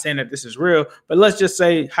example, I'm not saying that this is real, but let's just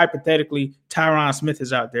say hypothetically, Tyron Smith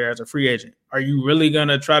is out there as a free agent. Are you really going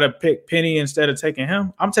to try to pick Penny instead of taking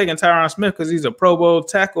him? I'm taking Tyron Smith because he's a Pro Bowl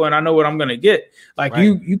tackle and I know what I'm going to get. Like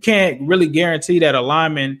you can't really guarantee that a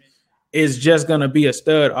lineman is just going to be a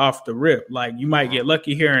stud off the rip. Like you might get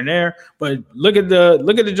lucky here and there, but look at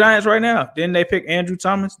the Giants right now. Didn't they pick Andrew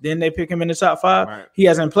Thomas? Didn't they pick him in the top 5? Right. He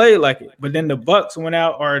hasn't played like it, but then the Bucks went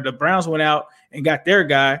out, or the Browns went out and got their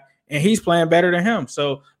guy, and he's playing better than him.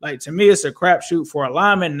 So like, to me, it's a crapshoot for a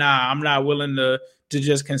lineman. Nah, I'm not willing to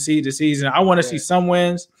just concede the season. I want to see some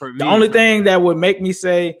wins. The only thing that would make me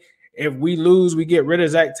say, if we lose, we get rid of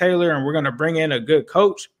Zach Taylor and we're going to bring in a good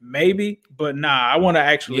coach, maybe. But nah, I want to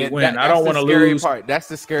actually win. I don't want to lose. That's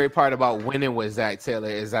the scary part about winning with Zach Taylor,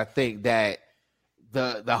 is I think that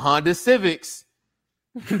the Honda Civics,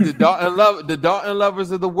 the Dalton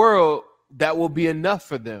lovers of the world, that will be enough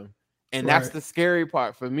for them. And that's the scary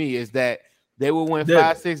part for me, is that they will win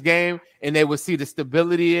 5-6 games and they will see the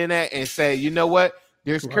stability in that and say, you know what?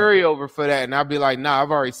 There's carryover for that. And I'll be like, nah, I've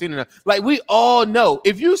already seen it. Like, we all know.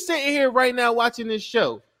 If you sitting here right now watching this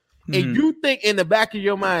show and you think in the back of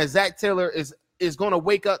your mind Zach Taylor is going to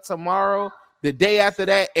wake up tomorrow, the day after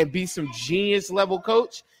that, and be some genius level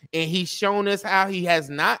coach, and he's shown us how he has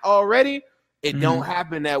not already, it don't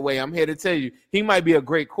happen that way. I'm here to tell you. He might be a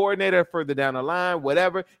great coordinator further down the line,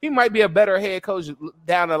 whatever. He might be a better head coach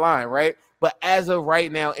down the line, right? But as of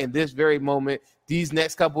right now, in this very moment, these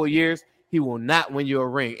next couple of years, he will not win you a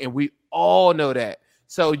ring, and we all know that.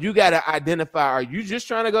 So you got to identify: are you just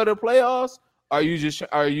trying to go to the playoffs? Or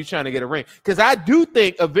are you trying to get a ring? Because I do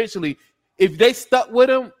think eventually, if they stuck with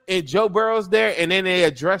him and Joe Burrow's there, and then they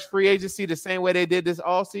address free agency the same way they did this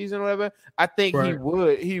all season or whatever, I think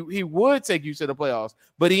he would take you to the playoffs.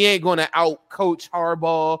 But he ain't going to out coach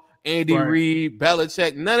Harbaugh, Andy Reid,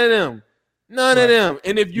 Belichick, none of them. None of them.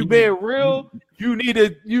 And if you being real, you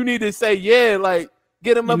need to say, yeah, like,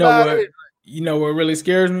 get him about it. You know what really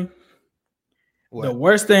scares me? What? The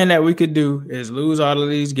worst thing that we could do is lose all of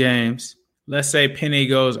these games. Let's say Penny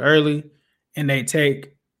goes early and they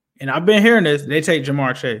take, and I've been hearing this, they take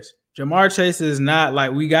Jamar Chase. Jamar Chase is not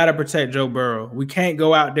like, we got to protect Joe Burrow. We can't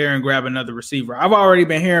go out there and grab another receiver. I've already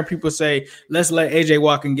been hearing people say, let's let A.J.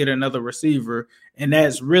 Watkins get another receiver. And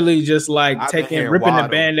that's really just like ripping Waddle. The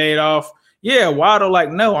Band-Aid off. Yeah, Waddle,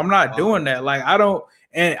 like, no, I'm not doing that. Like, I don't.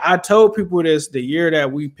 And I told people this the year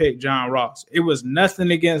that we picked John Ross. It was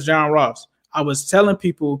nothing against John Ross. I was telling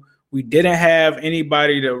people we didn't have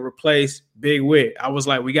anybody to replace Big Wit. I was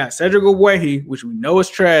like, we got Cedric Ogbuehi, which we know is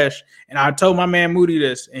trash. And I told my man Moody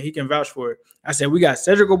this, and he can vouch for it. I said, we got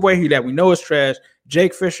Cedric Ogbuehi that we know is trash,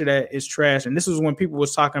 Jake Fisher that is trash. And this was when people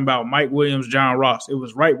was talking about Mike Williams, John Ross. It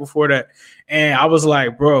was right before that. And I was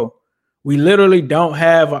like, bro, we literally don't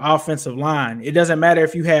have an offensive line. It doesn't matter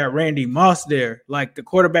if you had Randy Moss there. Like, the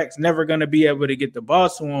quarterback's never going to be able to get the ball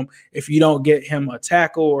to him if you don't get him a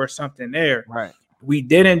tackle or something there. Right. We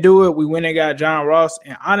didn't do it. We went and got John Ross.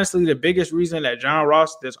 And honestly, the biggest reason that John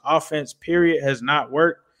Ross, this offense, period, has not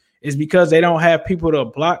worked is because they don't have people to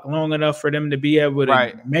block long enough for them to be able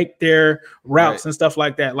to make their routes and stuff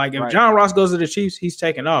like that. Like, if John Ross goes to the Chiefs, he's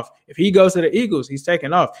taking off. If he goes to the Eagles, he's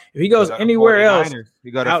taking off. If he goes anywhere else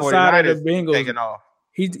outside of the Bengals, taking off.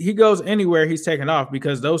 He goes anywhere, he's taking off,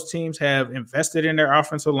 because those teams have invested in their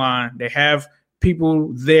offensive line. They have people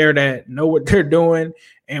there that know what they're doing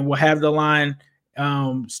and will have the line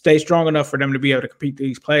stay strong enough for them to be able to compete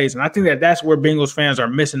these plays. And I think that that's where Bengals fans are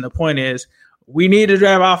missing. The point is, we need to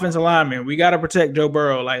draft offensive linemen. We got to protect Joe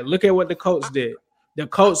Burrow. Like, look at what the Colts did. The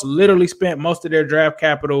Colts literally spent most of their draft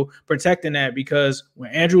capital protecting that, because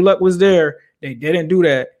when Andrew Luck was there, they didn't do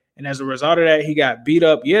that. And as a result of that, he got beat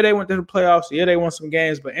up. Yeah, they went to the playoffs. Yeah, they won some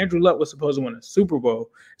games. But Andrew Luck was supposed to win a Super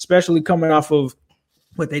Bowl, especially coming off of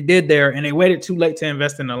what they did there. And they waited too late to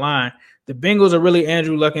invest in the line. The Bengals are really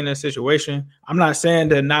Andrew Luck in this situation. I'm not saying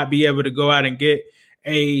to not be able to go out and get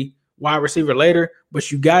a wide receiver later,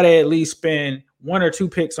 but you got to at least spend 1 or 2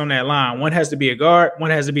 picks on that line. One has to be a guard. One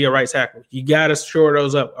has to be a right tackle. You got to shore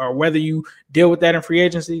those up, or whether you deal with that in free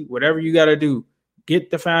agency, whatever you got to do, get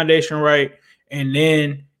the foundation right and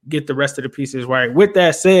then get the rest of the pieces right. With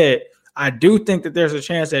that said, I do think that there's a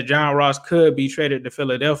chance that John Ross could be traded to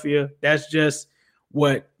Philadelphia. That's just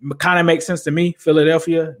what kind of makes sense to me.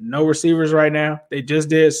 Philadelphia, no receivers right now. They just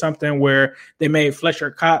did something where they made Fletcher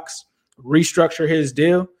Cox restructure his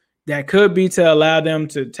deal. That could be to allow them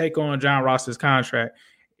to take on John Ross's contract.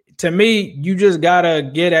 to me, you just gotta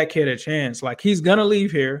give that kid a chance. Like, he's gonna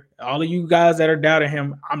leave here. All of you guys that are doubting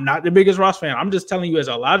him, I'm not the biggest Ross fan. I'm just telling you, as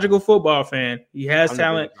a logical football fan, he has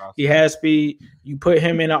talent, he has speed. You put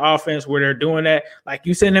him in an offense where they're doing that. Like,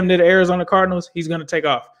 you send him to the Arizona Cardinals, he's gonna take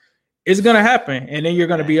off. It's gonna happen, and then you're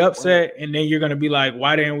gonna be upset, and then you're gonna be like,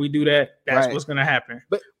 "Why didn't we do that?" That's what's gonna happen.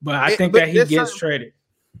 But I think that he gets traded.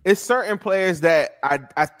 It's certain players that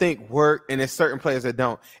I think work, and it's certain players that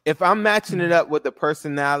don't. If I'm matching it up with the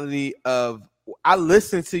personality of, I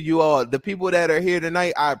listen to you all, the people that are here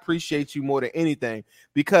tonight, I appreciate you more than anything,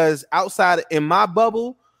 because outside in my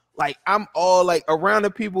bubble, like, I'm all like around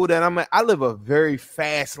the people that I live a very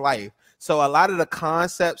fast life. So a lot of the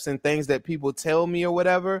concepts and things that people tell me or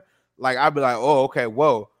whatever, like, I'll be like, oh, okay,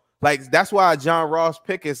 whoa. Like, that's why John Ross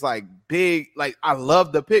pick is like big. Like, I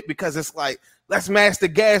love the pick because it's like, let's mash the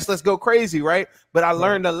gas, let's go crazy, right? But I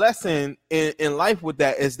learned a lesson in life with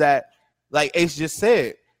that, is that, like Ace just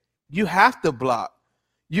said, you have to block.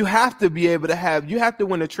 You have to be able to you have to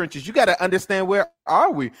win the trenches. You got to understand, where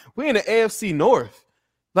are we? We're in the AFC North.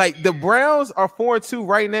 Like, the Browns are 4-2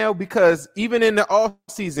 right now, because even in the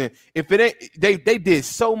offseason, if it ain't, they did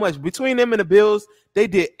so much. Between them and the Bills, they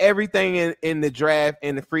did everything in the draft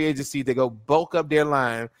and the free agency to go bulk up their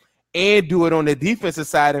line and do it on the defensive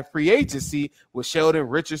side in free agency with Sheldon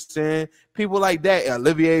Richardson, people like that,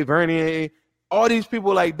 Olivier Vernier, all these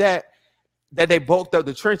people like that they bulked up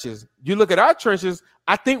the trenches. You look at our trenches,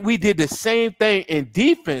 I think we did the same thing in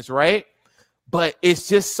defense, right? But it's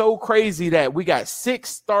just so crazy that we got 6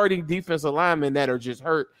 starting defensive linemen that are just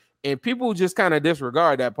hurt, and people just kind of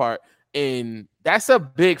disregard that part. And that's a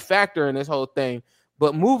big factor in this whole thing.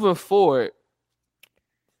 But moving forward,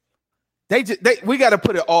 we got to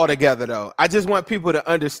put it all together, though. I just want people to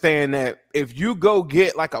understand that if you go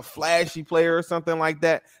get like a flashy player or something like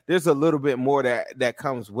that, there's a little bit more that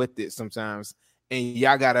comes with it sometimes. And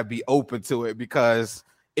y'all got to be open to it, because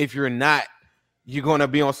if you're not, you're going to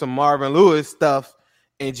be on some Marvin Lewis stuff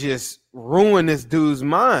and just ruin this dude's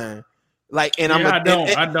mind. Like, and I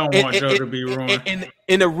don't want Joe to be ruined.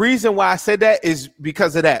 And the reason why I said that is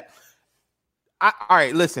because of that. All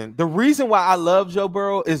right, listen, the reason why I love Joe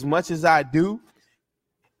Burrow as much as I do,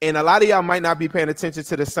 and a lot of y'all might not be paying attention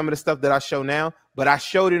to some of the stuff that I show now, but I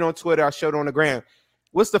showed it on Twitter, I showed it on the gram.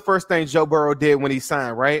 What's the first thing Joe Burrow did when he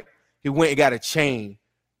signed, right? He went and got a chain.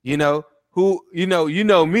 You know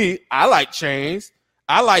me, I like chains.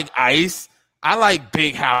 I like ice. I like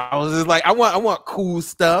big houses. Like, I want cool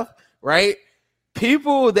stuff, right?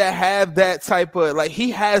 People that have that type of, like,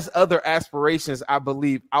 he has other aspirations, I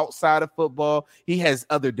believe, outside of football. He has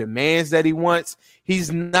other demands that he wants. He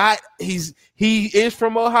is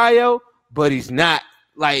from Ohio, but he's not,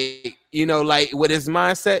 like, like, with his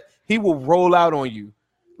mindset, he will roll out on you.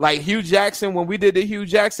 Like Hugh Jackson, when we did the Hugh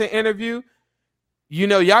Jackson interview,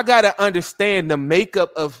 y'all got to understand the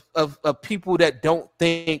makeup of people that don't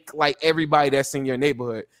think like everybody that's in your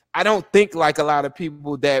neighborhood. I don't think like a lot of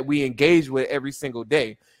people that we engage with every single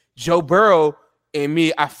day. Joe Burrow and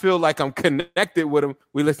me, I feel like I'm connected with him.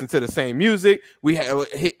 We listen to the same music.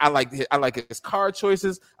 I like his car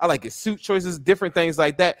choices. I like his suit choices, different things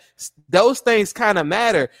like that. Those things kind of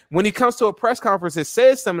matter. When he comes to a press conference and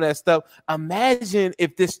says some of that stuff, imagine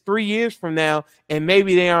if this 3 years from now and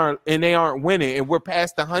maybe they aren't winning and we're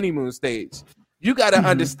past the honeymoon stage. You got to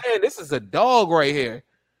understand, this is a dog right here.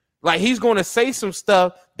 Like, he's going to say some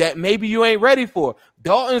stuff that maybe you ain't ready for.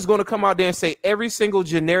 Dalton's going to come out there and say every single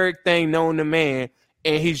generic thing known to man,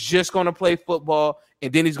 and he's just going to play football,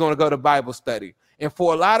 and then he's going to go to Bible study. And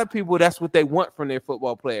for a lot of people, that's what they want from their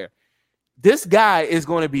football player. This guy is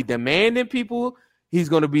going to be demanding people. He's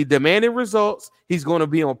going to be demanding results. He's going to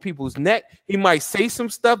be on people's neck. He might say some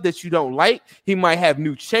stuff that you don't like. He might have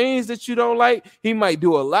new chains that you don't like. He might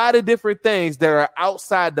do a lot of different things that are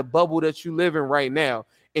outside the bubble that you live in right now.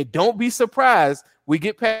 And don't be surprised we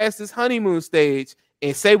get past this honeymoon stage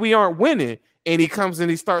and say we aren't winning, and he comes and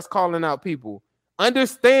he starts calling out people.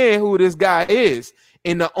 Understand who this guy is.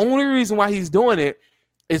 And the only reason why he's doing it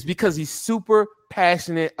is because he's super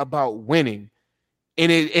passionate about winning. And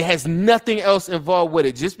it has nothing else involved with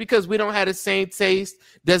it. Just because we don't have the same taste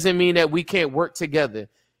doesn't mean that we can't work together.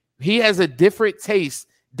 He has a different taste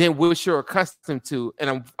than what you're accustomed to.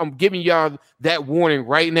 And I'm giving y'all that warning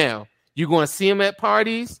right now. You're going to see him at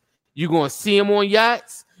parties. You're going to see him on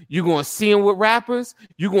yachts. You're going to see him with rappers.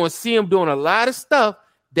 You're going to see him doing a lot of stuff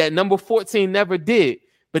that number 14 never did.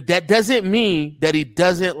 But that doesn't mean that he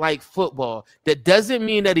doesn't like football. That doesn't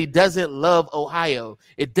mean that he doesn't love Ohio.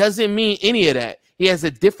 It doesn't mean any of that. He has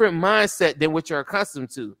a different mindset than what you're accustomed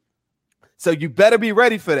to. So you better be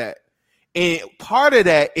ready for that. And part of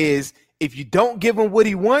that is if you don't give him what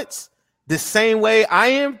he wants, the same way I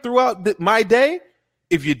am throughout my day.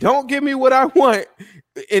 If you don't give me what I want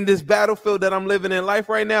in this battlefield that I'm living in life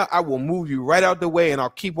right now, I will move you right out the way, and I'll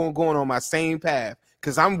keep on going on my same path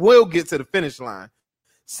because I will get to the finish line.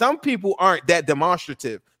 Some people aren't that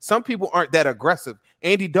demonstrative. Some people aren't that aggressive.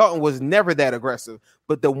 Andy Dalton was never that aggressive.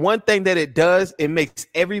 But the one thing that it does, it makes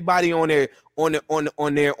everybody on their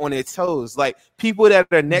toes. Like people that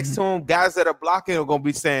are next to him, guys that are blocking are gonna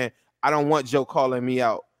be saying, I don't want Joe calling me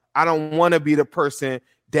out. I don't want to be the person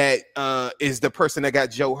that is the person that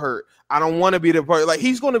got Joe hurt. I don't want to be the person. Like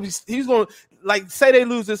he's going to like say they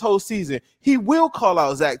lose this whole season. He will call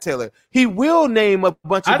out Zach Taylor. He will name a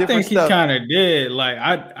bunch of different stuff. I think he kind of did. Like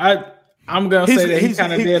I'm gonna say that he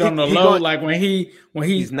kind of did on the low. Like when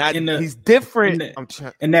he's not he's different.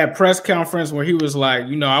 In that press conference where he was like,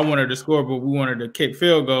 I wanted to score, but we wanted to kick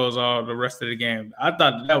field goals all the rest of the game. I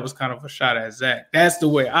thought that was kind of a shot at Zach. That's the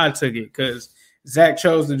way I took it because Zach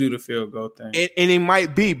chose to do the field goal thing. And it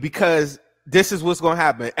might be because this is what's going to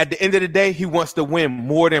happen. At the end of the day, he wants to win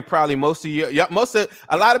more than probably most of you.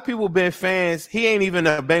 A lot of people been fans. He ain't even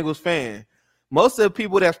a Bengals fan. Most of the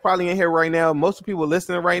people that's probably in here right now, most of the people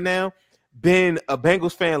listening right now, been a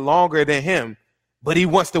Bengals fan longer than him, but he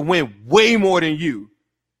wants to win way more than you.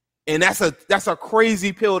 And that's a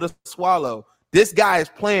crazy pill to swallow. This guy is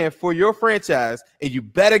playing for your franchise, and you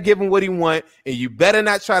better give him what he wants, and you better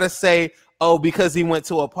not try to say, oh, because he went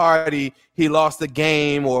to a party, he lost the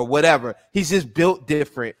game or whatever. He's just built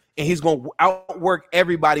different, and he's going to outwork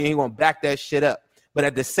everybody, and he's going to back that shit up. But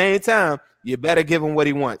at the same time, you better give him what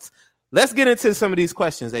he wants. Let's get into some of these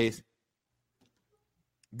questions, Ace.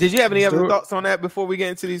 Did you have any other thoughts on that before we get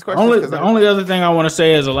into these questions? The only other thing I want to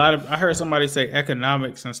say is I heard somebody say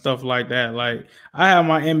economics and stuff like that. Like I have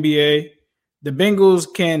my MBA. The Bengals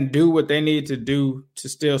can do what they need to do to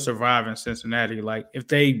still survive in Cincinnati. Like if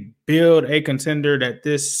they build a contender that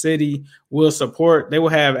this city will support, they will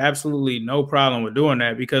have absolutely no problem with doing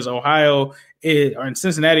that because Ohio or in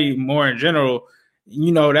Cincinnati more in general,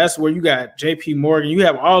 that's where you got JP Morgan. You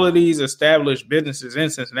have all of these established businesses in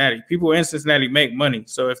Cincinnati. People in Cincinnati make money.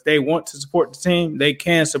 So if they want to support the team, they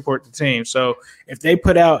can support the team. So if they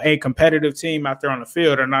put out a competitive team out there on the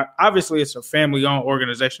field or not, obviously it's a family-owned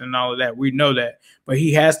organization and all of that. We know that. But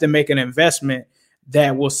he has to make an investment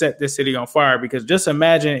that will set this city on fire because just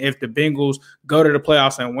imagine if the Bengals go to the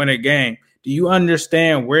playoffs and win a game. Do you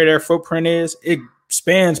understand where their footprint is? It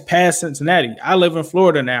spans past Cincinnati. I live in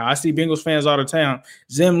Florida now. I see Bengals fans all the time.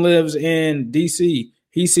 Zim lives in D.C.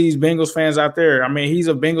 He sees Bengals fans out there. I mean, he's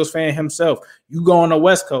a Bengals fan himself. You go on the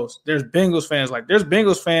West Coast, there's Bengals fans. Like, there's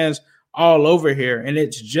Bengals fans all over here, and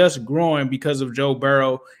it's just growing because of Joe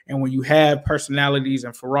Burrow. And when you have personalities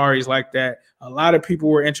and Ferraris like that, a lot of people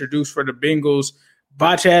were introduced for the Bengals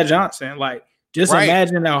by Chad Johnson. Like, just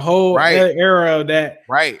imagine a whole era of that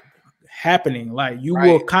happening. Like you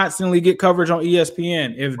will constantly get coverage on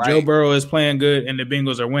ESPN if Joe Burrow is playing good and the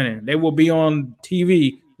Bengals are winning. They will be on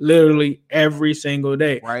TV literally every single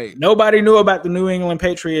day. Nobody knew about the New England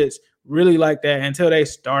Patriots really like that until they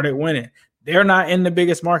started winning. They're not in the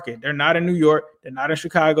biggest market. They're not in New York. They're not in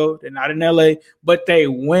Chicago. They're not in LA, but they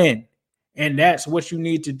win. And that's what you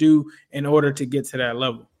need to do in order to get to that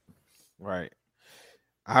level. Right.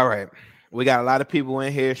 All right. We got a lot of people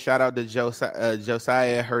in here. Shout out to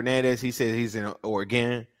Josiah Hernandez. He says he's in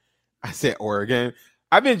Oregon. I said Oregon.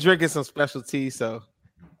 I've been drinking some special tea, so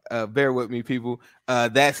bear with me, people.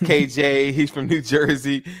 That's KJ. He's from New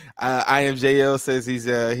Jersey. IMJL says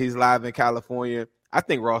he's live in California. I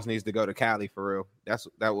think Ross needs to go to Cali for real.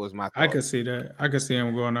 That was my thought. I could see that. I could see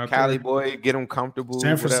him going out Cali there. Boy, get him comfortable.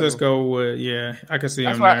 San Francisco would, I could see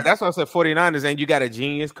him there. That's why I said 49ers, and you got a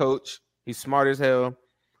genius coach. He's smart as hell.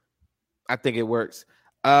 I think it works.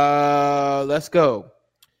 Let's go.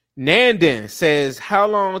 Nandon says, how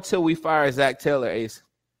long until we fire Zach Taylor, Ace?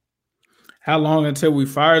 How long until we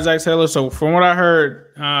fire Zach Taylor? So from what I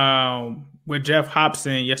heard with Jeff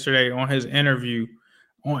Hobson yesterday on his interview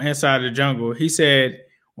on Inside the Jungle, he said,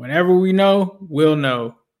 whenever we know, we'll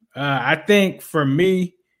know. I think for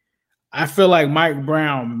me, I feel like Mike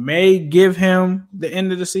Brown may give him the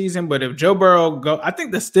end of the season, but if Joe Burrow I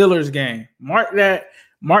think the Steelers game, mark that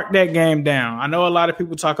game down. I know a lot of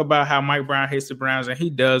people talk about how Mike Brown hates the Browns, and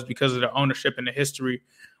he does because of the ownership and the history.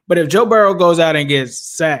 But if Joe Burrow goes out and gets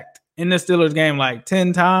sacked in the Steelers game like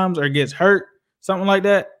 10 times or gets hurt, something like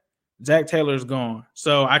that, Zach Taylor's gone.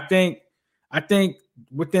 So I think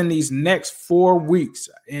within these next 4 weeks,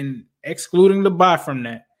 and excluding the bye from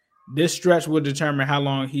that, this stretch will determine how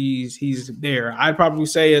long he's there. I'd probably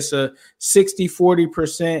say it's a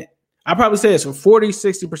 60-40%. I'd probably say it's a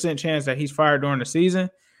 40-60% chance that he's fired during the season.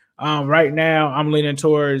 Right now, I'm leaning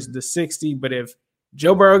towards the 60, but if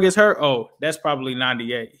Joe Burrow gets hurt, that's probably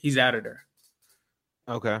 98. He's out of there.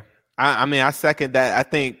 Okay. I mean, I second that. I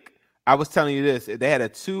think I was telling you this. If they had a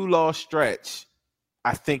 2-loss stretch,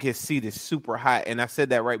 I think his seat is super hot. And I said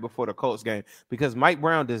that right before the Colts game because Mike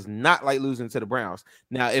Brown does not like losing to the Browns.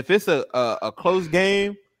 Now, if it's a close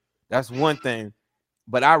game, that's one thing.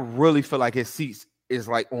 But I really feel like his seat is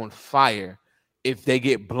like on fire if they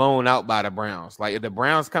get blown out by the Browns. Like if the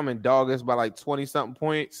Browns come and dog us by like 20-something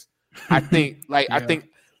points, I think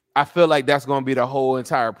I feel like that's going to be the whole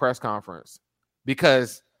entire press conference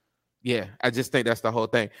because, I just think that's the whole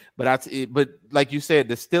thing. But like you said,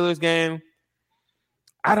 the Steelers game,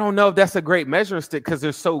 I don't know if that's a great measuring stick because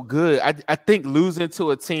they're so good. I think losing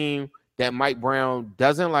to a team that Mike Brown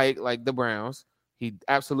doesn't like the Browns, he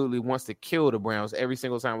absolutely wants to kill the Browns every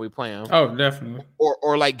single time we play them. Oh, definitely.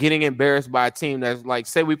 Or like getting embarrassed by a team that's like,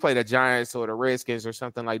 say we play the Giants or the Redskins or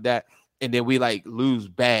something like that, and then we like lose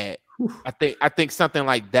bad. I think something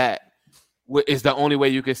like that is the only way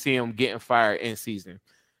you can see him getting fired in season.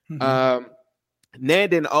 Mm-hmm.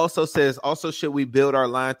 Nandon also says, should we build our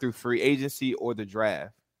line through free agency or the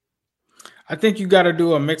draft? I think you got to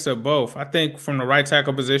do a mix of both. I think from the right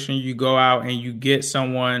tackle position, you go out and you get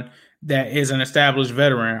someone that is an established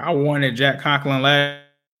veteran. I wanted Jack Conklin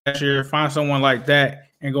last year. Find someone like that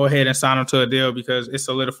and go ahead and sign him to a deal because it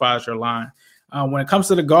solidifies your line. When it comes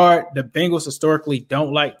to the guard, the Bengals historically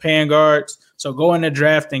don't like paying guards. So go in the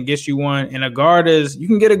draft and get you one. And a guard you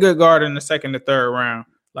can get a good guard in the second or third round.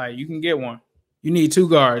 Like you can get one. You need 2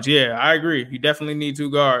 guards. Yeah, I agree. You definitely need 2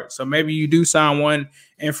 guards. So maybe you do sign one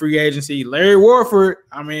in free agency. Larry Warford,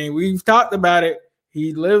 I mean, we've talked about it.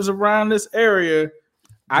 He lives around this area.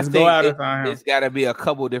 I think it's got to be a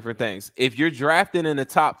couple different things. If you're drafting in the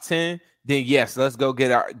top 10, then yes, let's go get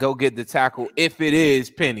the tackle. If it is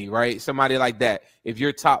Penny, right? Somebody like that. If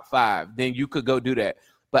you're top 5, then you could go do that.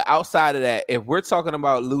 But outside of that, if we're talking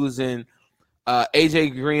about losing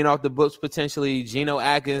AJ Green off the books potentially, Geno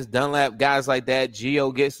Atkins, Dunlap, guys like that,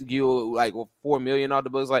 Gio gets you like $4 million off the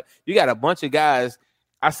books. Like you got a bunch of guys.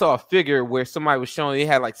 I saw a figure where somebody was showing they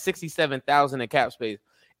had like 67,000 in cap space.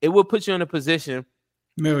 It would put you in a position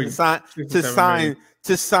to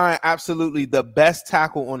sign absolutely the best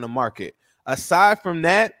tackle on the market. Aside from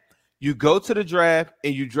that, you go to the draft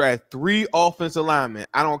and you draft 3 offensive linemen.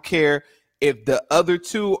 I don't care if the other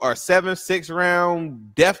 2 are 7, 6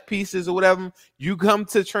 round depth pieces or whatever. You come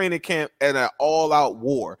to training camp at an all-out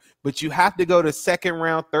war, but you have to go to 2nd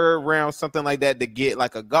round, 3rd round, something like that to get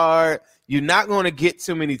like a guard. You're not going to get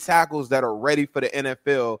too many tackles that are ready for the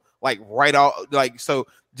NFL, like right off. Like so,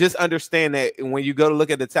 just understand that when you go to look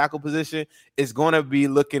at the tackle position, it's going to be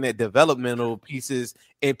looking at developmental pieces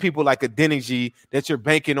and people like a Denigi that you're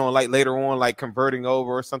banking on like later on, like converting over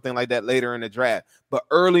or something like that later in the draft. But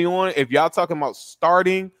early on, if y'all talking about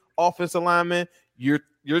starting offensive linemen, you're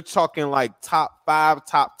talking like top 5,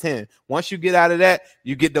 top 10. Once you get out of that,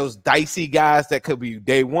 you get those dicey guys that could be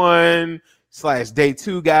day 1/day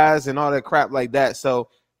 2 guys and all that crap like that. So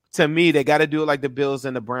to me, they got to do it like the Bills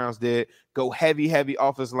and the Browns did. Go heavy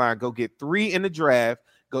offensive line. Go get 3 in the draft.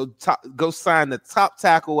 Go sign the top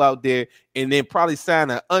tackle out there, and then probably sign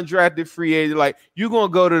an undrafted free agent. Like you're gonna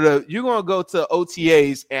go to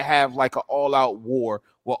OTAs and have like an all-out war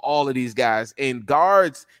with all of these guys. And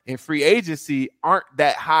guards and free agency aren't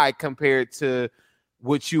that high compared to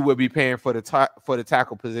what you would be paying for the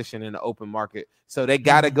tackle position in the open market. So they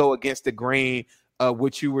got to go against the grain.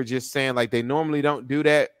 What you were just saying, like they normally don't do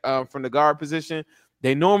that from the guard position.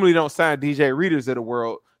 They normally don't sign DJ Readers of the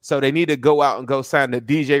world, so they need to go out and go sign the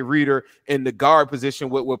DJ Reader in the guard position,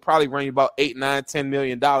 which will probably run you about $8, $9, $10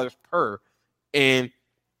 million per. And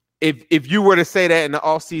if you were to say that in the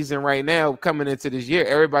offseason right now, coming into this year,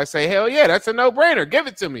 everybody say, hell yeah, that's a no-brainer. Give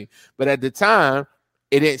it to me. But at the time,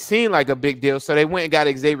 it didn't seem like a big deal, so they went and got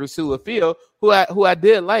Xavier Su'a-Filo, who I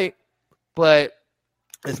did like, but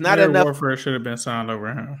it's not Larry enough. Warford should have been signed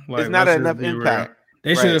over him. Like, it's not enough impact.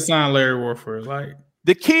 They should have signed Larry Warford. Like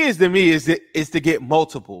the key is to me is to get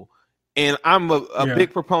multiple, and I'm a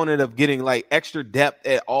big proponent of getting like extra depth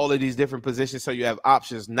at all of these different positions, so you have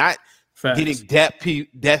options. Not getting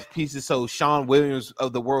depth pieces so Sean Williams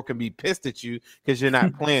of the world can be pissed at you because you're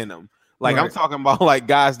not playing them. Like I'm talking about like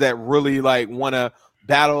guys that really like want to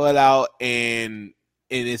battle it out and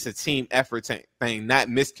it's a team effort thing, not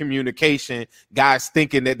miscommunication. Guys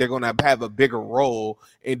thinking that they're going to have a bigger role,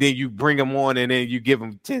 and then you bring them on, and then you give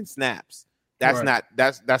them 10 snaps. That's not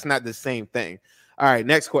the same thing. All right,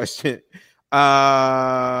 next question.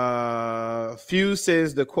 Fuse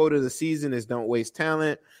says the quote of the season is "Don't waste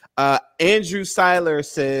talent." Andrew Seiler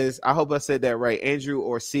says, I hope I said that right, Andrew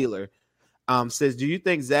or Sealer. Says, do you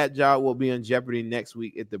think Zach job will be in jeopardy next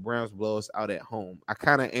week if the Browns blow us out at home? I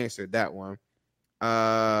kind of answered that one.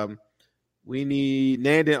 Nandon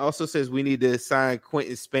also says we need to sign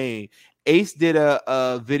Quentin Spain. Ace did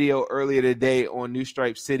a video earlier today on New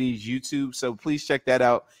Stripe City's YouTube, so please check that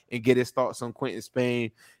out and get his thoughts on Quentin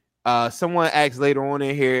Spain. Someone asked later on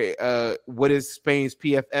in here, what is Spain's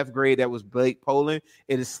PFF grade? That was Blake Poland.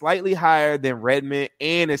 It is slightly higher than Redmond,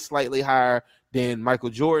 and it's slightly higher than Michael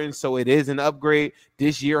Jordan, so it is an upgrade.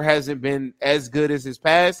 This year hasn't been as good as his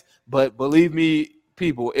past, but believe me,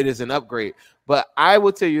 people, it is an upgrade. But I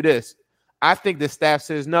will tell you this. I think the staff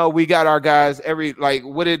says, no, we got our guys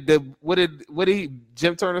what did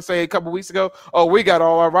Jim Turner say a couple weeks ago? Oh, we got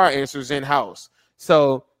all of our answers in-house.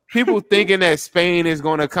 So people thinking that Spain is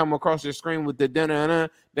going to come across your screen with the da-na-na,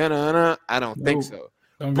 I don't think so.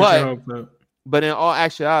 Don't get your hopes up. But in all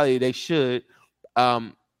actuality, they should.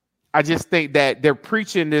 I just think that they're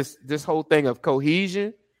preaching this whole thing of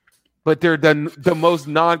cohesion, but they're the most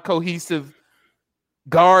non-cohesive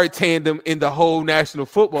guard tandem in the whole National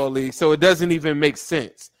Football League, so it doesn't even make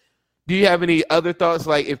sense. Do you have any other thoughts,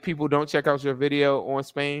 like if people don't check out your video on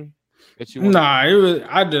Spain that you want? I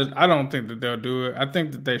don't think that they'll do it. I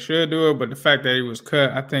think that they should do it, but the fact that he was cut,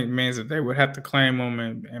 I think means that they would have to claim him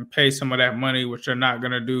and pay some of that money, which they're not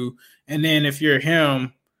going to do. And then if you're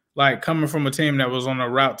him, like coming from a team that was on a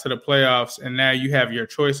route to the playoffs, and now you have your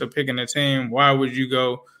choice of picking a team, why would you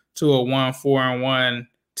go to a 1-4-1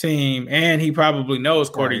 team? And he probably knows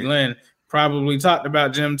Cordy Glenn, probably talked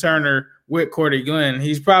about Jim Turner with Cordy Glenn.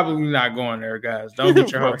 He's probably not going there, guys. Don't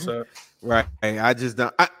get your hopes up. Right. I just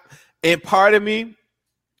don't. And part of me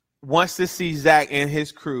wants to see Zach and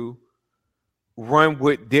his crew run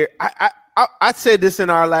with their I said this in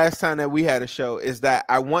our last time that we had a show, is that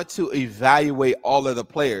I want to evaluate all of the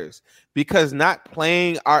players, because not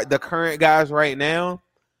playing the current guys right now,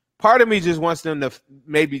 part of me just wants them to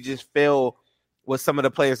maybe just fail with some of the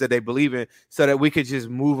players that they believe in, so that we could just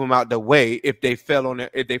move them out the way if they fall on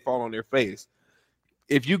their face.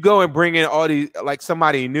 If you go and bring in all these, like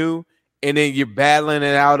somebody new, and then you're battling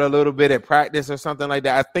it out a little bit at practice or something like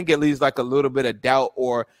that, I think it leaves like a little bit of doubt,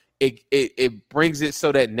 or it brings it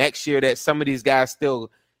so that next year that some of these guys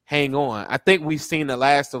still hang on. I think we've seen the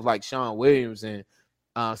last of like Sean Williams and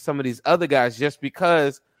some of these other guys, just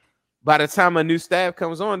because by the time a new staff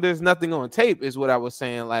comes on, there's nothing on tape, is what I was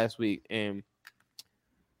saying last week. And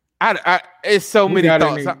it's so many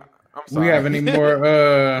thoughts. I'm sorry. We have any more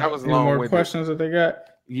that was any more questions that they got?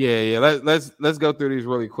 Yeah. Let's go through these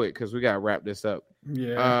really quick because we gotta wrap this up.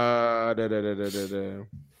 Yeah.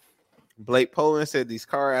 Blake Poland said these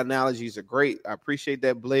car analogies are great. I appreciate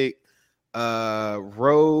that, Blake.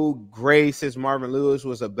 Roe Gray says Marvin Lewis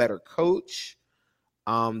was a better coach.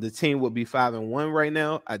 The team would be 5-1 right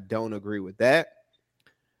now. I don't agree with that.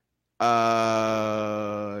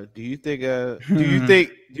 Do you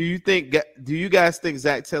guys think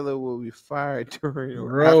Zach Taylor will be fired during?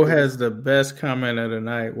 Roe has the best comment of the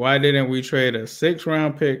night. Why didn't we trade a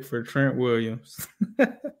 6th-round pick for Trent Williams?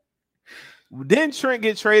 Didn't Trent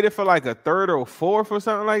get traded for like a 3rd or 4th or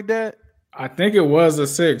something like that? I think it was a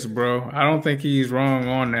 6, bro. I don't think he's wrong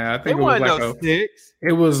on that. I think it was like a 6.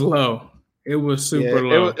 It was low. It was super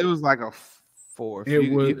low. It was like a 4.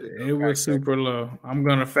 It was super low. I'm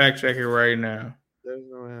gonna fact check it right now.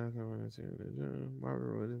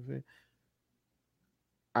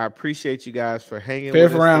 I appreciate you guys for hanging.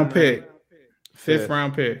 5th round pick. 5th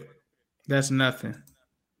round pick. That's nothing.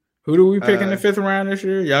 Who do we pick in the 5th round this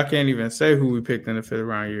year? Y'all can't even say who we picked in the 5th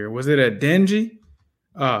round year. Was it a Dingy?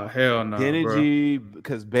 Oh, hell no, Dingy,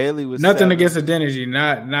 because Bailey was nothing 7. against a Dingy.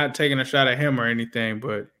 Not taking a shot at him or anything,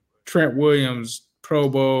 but Trent Williams, Pro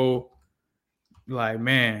Bowl, like,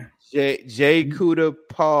 man. Jay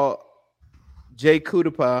Kudapa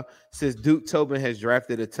says Duke Tobin has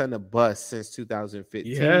drafted a ton of busts since 2015.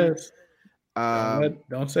 Yes.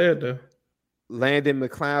 Don't say it though. Landon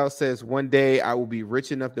McLeod says, one day I will be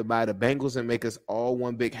rich enough to buy the Bengals and make us all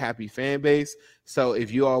one big happy fan base. So if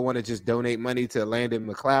you all want to just donate money to Landon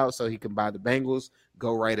McLeod so he can buy the Bengals,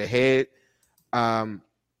 go right ahead. Romeo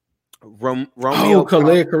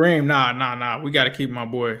Khalid Kareem. Nah. We got to keep my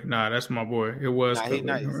boy. Nah, that's my boy. It was. I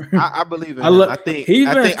believe in him. I think he's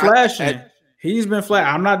been flashing. He's been flat.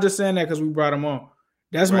 I'm not just saying that because we brought him on.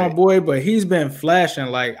 That's right. My boy, but he's been flashing.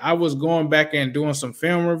 Like, I was going back and doing some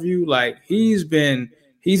film review. Like, he's been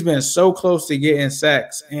so close to getting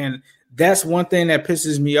sacks, and that's one thing that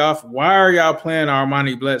pisses me off. Why are y'all playing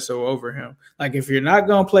Armani Bledsoe over him? Like, if you're not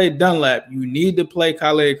gonna play Dunlap, you need to play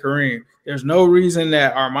Khalid Kareem. There's no reason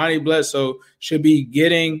that Armani Bledsoe should be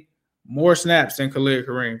getting more snaps than Khalil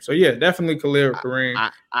Kareem. So yeah, definitely Khalil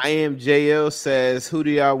Kareem. I am JL says, who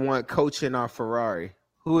do y'all want coaching our Ferrari?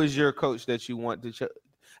 Who is your coach that you want to?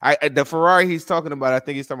 The Ferrari he's talking about, I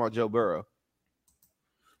think he's talking about Joe Burrow.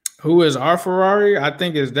 Who is our Ferrari? I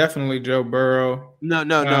think it's definitely Joe Burrow. No.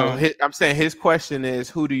 I'm saying his question is,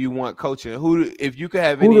 who do you want coaching? If you could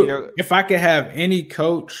have any? If I could have any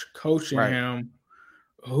coach coaching him,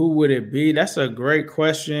 who would it be? That's a great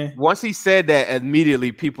question. Once he said that,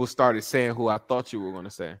 immediately people started saying who I thought you were going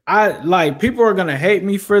to say. People are going to hate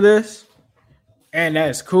me for this, and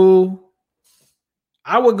that's cool.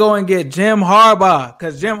 I would go and get Jim Harbaugh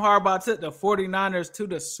because Jim Harbaugh took the 49ers to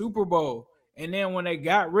the Super Bowl. And then when they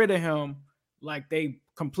got rid of him, they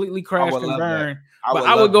completely crashed and burned.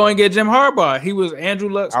 I would go and get Jim Harbaugh. He was Andrew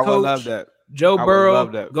Luck's coach. I would love that. Joe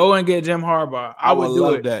Burrow, go and get Jim Harbaugh. I would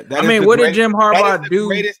do it. That. What did Jim Harbaugh do? The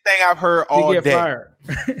greatest thing I've heard all day. Fired.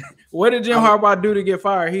 What did Jim Harbaugh do to get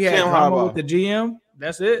fired? He had drama with the GM.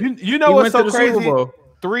 That's it. You know what's so crazy?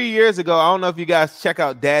 3 years ago, I don't know if you guys check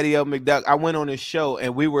out Daddy L. McDuck. I went on his show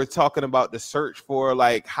and we were talking about the search for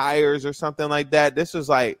hires or something like that. This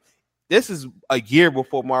is a year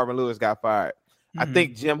before Marvin Lewis got fired. Mm-hmm. I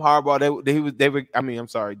think Jim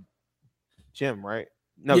Harbaugh, Jim, right?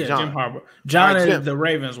 No, yeah, John. Jim Harbaugh. John is Jim. The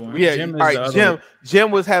Ravens one. Yeah,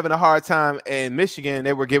 Jim was having a hard time in Michigan.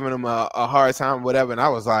 They were giving him a hard time, whatever. And I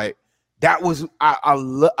was like, I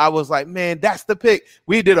was like, man, that's the pick.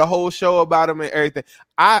 We did a whole show about him and everything.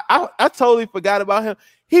 I totally forgot about him.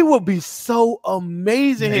 He would be so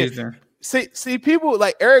amazing. See, people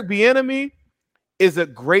like Eric Bieniemy is a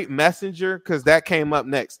great messenger because that came up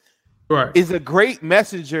next. Right, is a great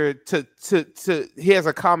messenger to he has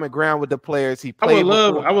a common ground with the players he played. I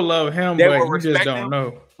would love him, but you just don't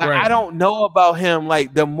know. I don't know about him.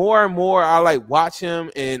 The more and more I watch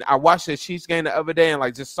him, and I watched the Chiefs game the other day, and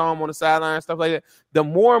just saw him on the sideline and stuff like that. The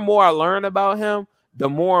more and more I learn about him, the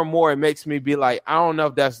more and more it makes me be I don't know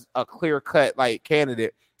if that's a clear cut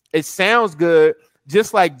candidate. It sounds good,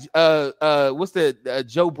 just like what's the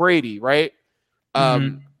Joe Brady, right?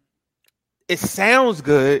 It sounds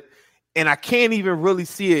good. And I can't even really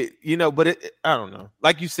see it, but I don't know.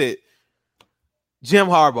 Like you said, Jim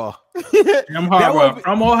Harbaugh. Jim Harbaugh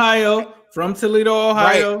from Ohio, from Toledo,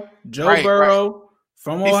 Ohio. Right, Joe Burrow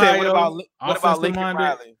from Ohio. What about Lincoln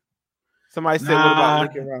Riley? Somebody said, what about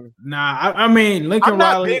Lincoln Riley? Lincoln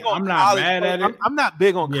Riley, I'm not mad at it. I'm not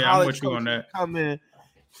big on college coaches coming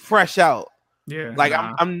fresh out. Yeah.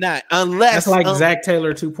 I'm not. Unless. That's Zach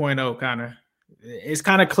Taylor 2.0 kind of. It's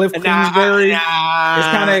kind of Cliff Kingsbury.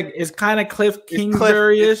 It's kind of Cliff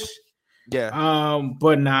Kingsbury-ish. Yeah.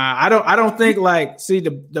 But I don't think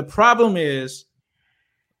the problem is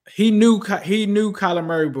he knew Kyler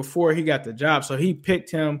Murray before he got the job, so he picked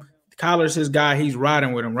him. Kyler's his guy. He's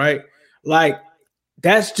riding with him, right?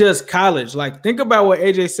 That's just college. Think about what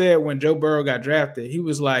AJ said when Joe Burrow got drafted. He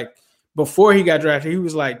was before he got drafted, he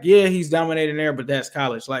was yeah, he's dominating there, but that's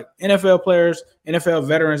college. NFL players, NFL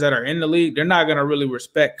veterans that are in the league, they're not going to really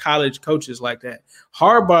respect college coaches like that.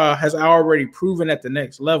 Harbaugh has already proven at the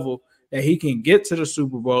next level that he can get to the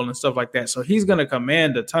Super Bowl and stuff like that. So he's going to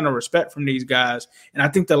command a ton of respect from these guys. And I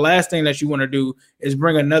think the last thing that you want to do is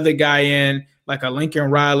bring another guy in like a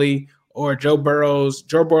Lincoln Riley or Joe Burrow's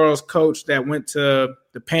coach that went to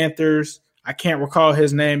the Panthers. I can't recall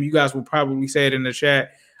his name. You guys will probably say it in the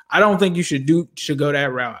chat. I don't think you should go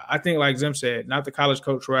that route. I think, like Zim said, not the college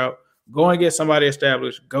coach route. Go and get somebody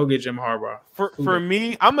established. Go get Jim Harbaugh. For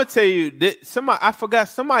me, I'm gonna tell you that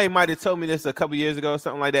somebody might have told me this a couple years ago or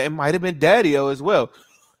something like that. It might have been Daddy-O as well.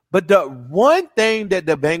 But the one thing that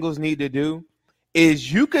the Bengals need to do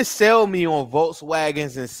is you could sell me on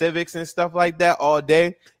Volkswagens and Civics and stuff like that all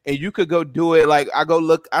day, and you could go do it.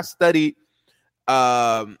 I studied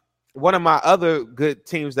one of my other good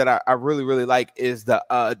teams that I really, really like is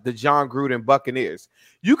the John Gruden Buccaneers.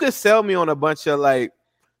 You could sell me on a bunch of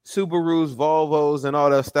Subarus, Volvos, and all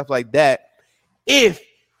that stuff like that if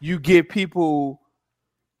you get people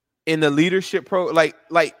in the leadership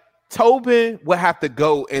like Tobin would have to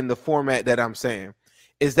go in the format that I'm saying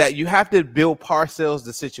is that you have to Bill Parcells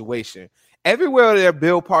the situation. Everywhere that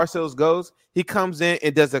Bill Parcells goes, he comes in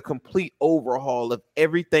and does a complete overhaul of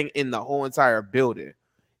everything in the whole entire building.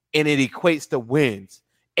 And it equates to wins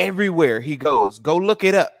everywhere he goes. Go look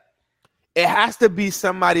it up. It has to be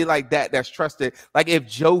somebody like that that's trusted. If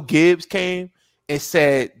Joe Gibbs came and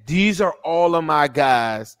said, these are all of my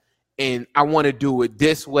guys, and I want to do it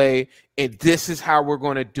this way, and this is how we're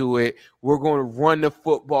going to do it. We're going to run the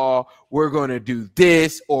football. We're going to do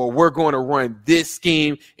this, or we're going to run this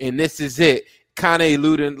scheme, and this is it. kind of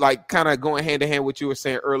alluding, like kind of going hand in hand with what you were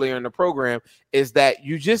saying earlier in the program, is that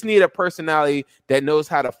you just need a personality that knows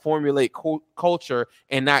how to formulate culture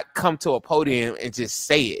and not come to a podium and just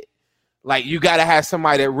say it. Like, you got to have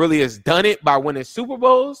somebody that really has done it by winning Super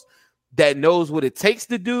Bowls, that knows what it takes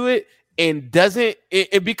to do it, and doesn't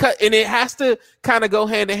because it has to kind of go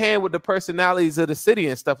hand in hand with the personalities of the city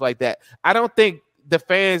and stuff like that. I don't think the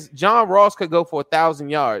fans, John Ross could go for 1,000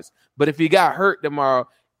 yards, but if he got hurt tomorrow,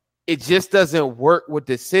 it just doesn't work with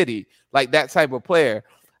the city, like that type of player.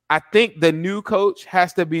 I think the new coach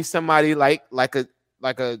has to be somebody like a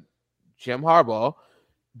Jim Harbaugh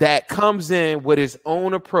that comes in with his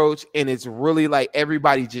own approach, and it's really like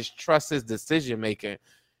everybody just trusts his decision making,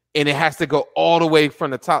 and it has to go all the way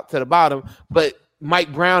from the top to the bottom. But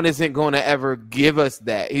Mike Brown isn't going to ever give us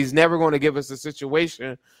that. He's never going to give us a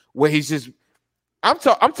situation where he's just. I'm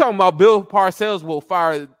talking about Bill Parcells will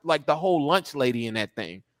fire like the whole lunch lady in that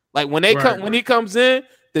thing. Like when he comes in,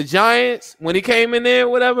 the Giants, when he came in there,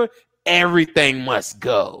 whatever, everything must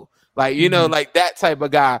go. Like, you know, like that type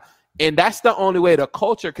of guy. And that's the only way the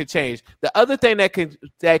culture could change. The other thing that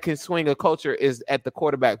can swing a culture is at the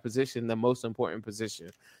quarterback position, the most important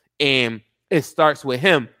position. And it starts with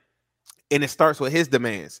him, and it starts with his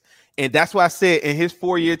demands. And that's why I said in his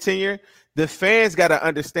 4-year tenure, the fans got to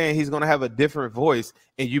understand he's going to have a different voice,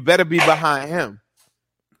 and you better be behind him.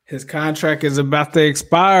 His contract is about to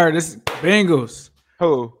expire. This is Bengals.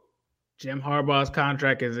 Who? Jim Harbaugh's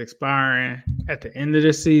contract is expiring at the end of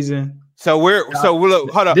the season. So look,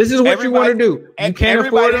 hold up. This is what you want to do. You can't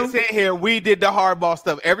afford him. Everybody here, we did the Harbaugh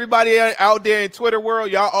stuff. Everybody out there in Twitter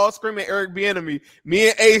world, y'all all screaming Eric Bieniemy. Me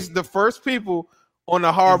and Ace, the first people on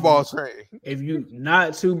the Harbaugh train. If you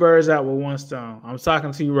not two birds out with one stone, I'm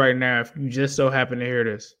talking to you right now. If you just so happen to hear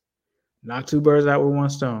this, knock two birds out with one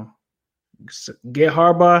stone. Get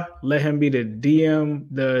Harbaugh, let him be the DM,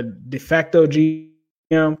 the de facto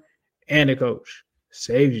GM, and the coach.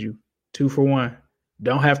 Saves you 2 for 1.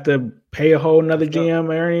 Don't have to pay a whole nother GM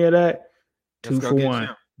or any of that. 2 for 1.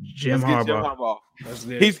 Jim Harbaugh.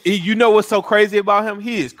 You know what's so crazy about him?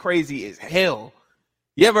 He is crazy as hell.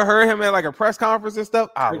 You ever heard him at like a press conference and stuff?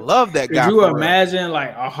 I love that guy. Could you imagine like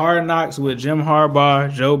a Hard Knocks with Jim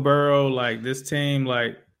Harbaugh, Joe Burrow, like this team,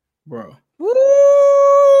 like, bro. Woo!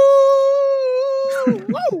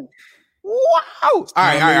 Whoa! Wow! All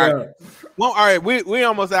right. Well, all right. We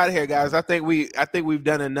almost out of here, guys. I think we've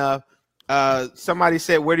done enough. Somebody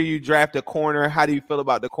said, "Where do you draft a corner? How do you feel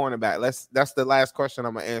about the cornerback?" That's the last question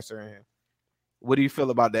I'm gonna answer here. What do you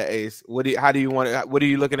feel about that, Ace? What are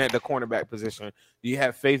you looking at the cornerback position? Do you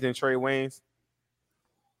have faith in Trey Waynes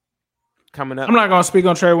coming up? I'm not gonna speak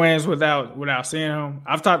on Trey Waynes without seeing him.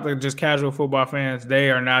 I've talked to just casual football fans. They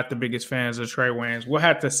are not the biggest fans of Trey Waynes. We'll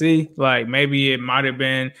have to see. Like maybe it might have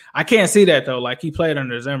been. I can't see that though. Like he played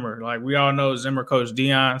under Zimmer. Like we all know Zimmer coached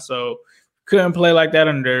Deion, so couldn't play like that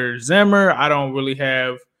under Zimmer. I don't really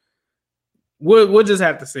have. We'll just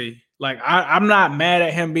have to see. Like I'm not mad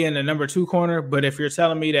at him being the number 2 corner, but if you're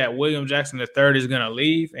telling me that William Jackson III is going to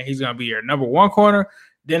leave and he's going to be your number 1 corner,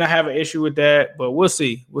 then I have an issue with that. But we'll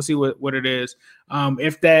see. We'll see what it is.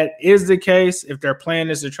 If that is the case, if their plan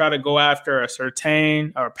is to try to go after a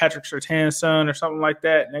Surtain or Patrick Surtain's son or something like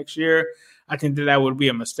that next year, I think that would be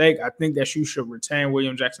a mistake. I think that you should retain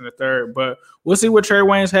William Jackson III, but we'll see what Trey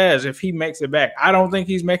Waynes has if he makes it back. I don't think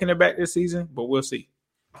he's making it back this season, but we'll see.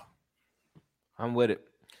 I'm with it.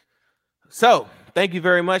 So, thank you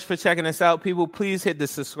very much for checking us out, people. Please hit the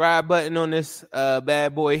subscribe button on this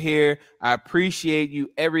bad boy here. I appreciate you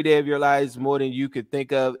every day of your lives more than you could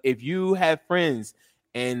think of. If you have friends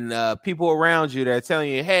and people around you that are telling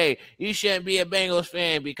you, hey, you shouldn't be a Bengals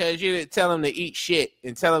fan because you tell them to eat shit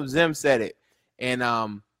and tell them Zim said it. And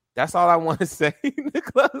that's all I want to say to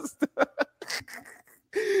close.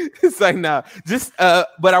 It's like, nah, just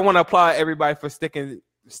but I want to applaud everybody for sticking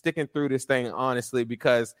through this thing, honestly,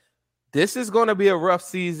 because this is going to be a rough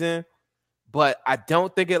season, but I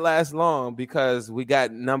don't think it lasts long because we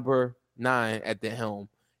got number 9 at the helm.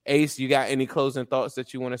 Ace, you got any closing thoughts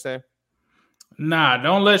that you want to say? Nah,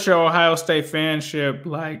 don't let your Ohio State fanship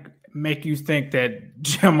like make you think that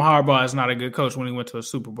Jim Harbaugh is not a good coach when he went to a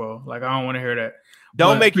Super Bowl. Like, I don't want to hear that.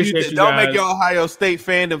 Don't make your Ohio State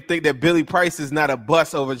fandom think that Billy Price is not a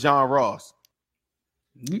bust over John Ross.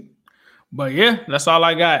 But yeah, that's all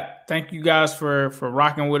I got. Thank you guys for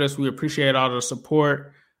rocking with us. We appreciate all the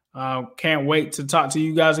support. Can't wait to talk to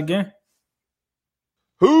you guys again.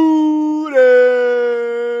 Who?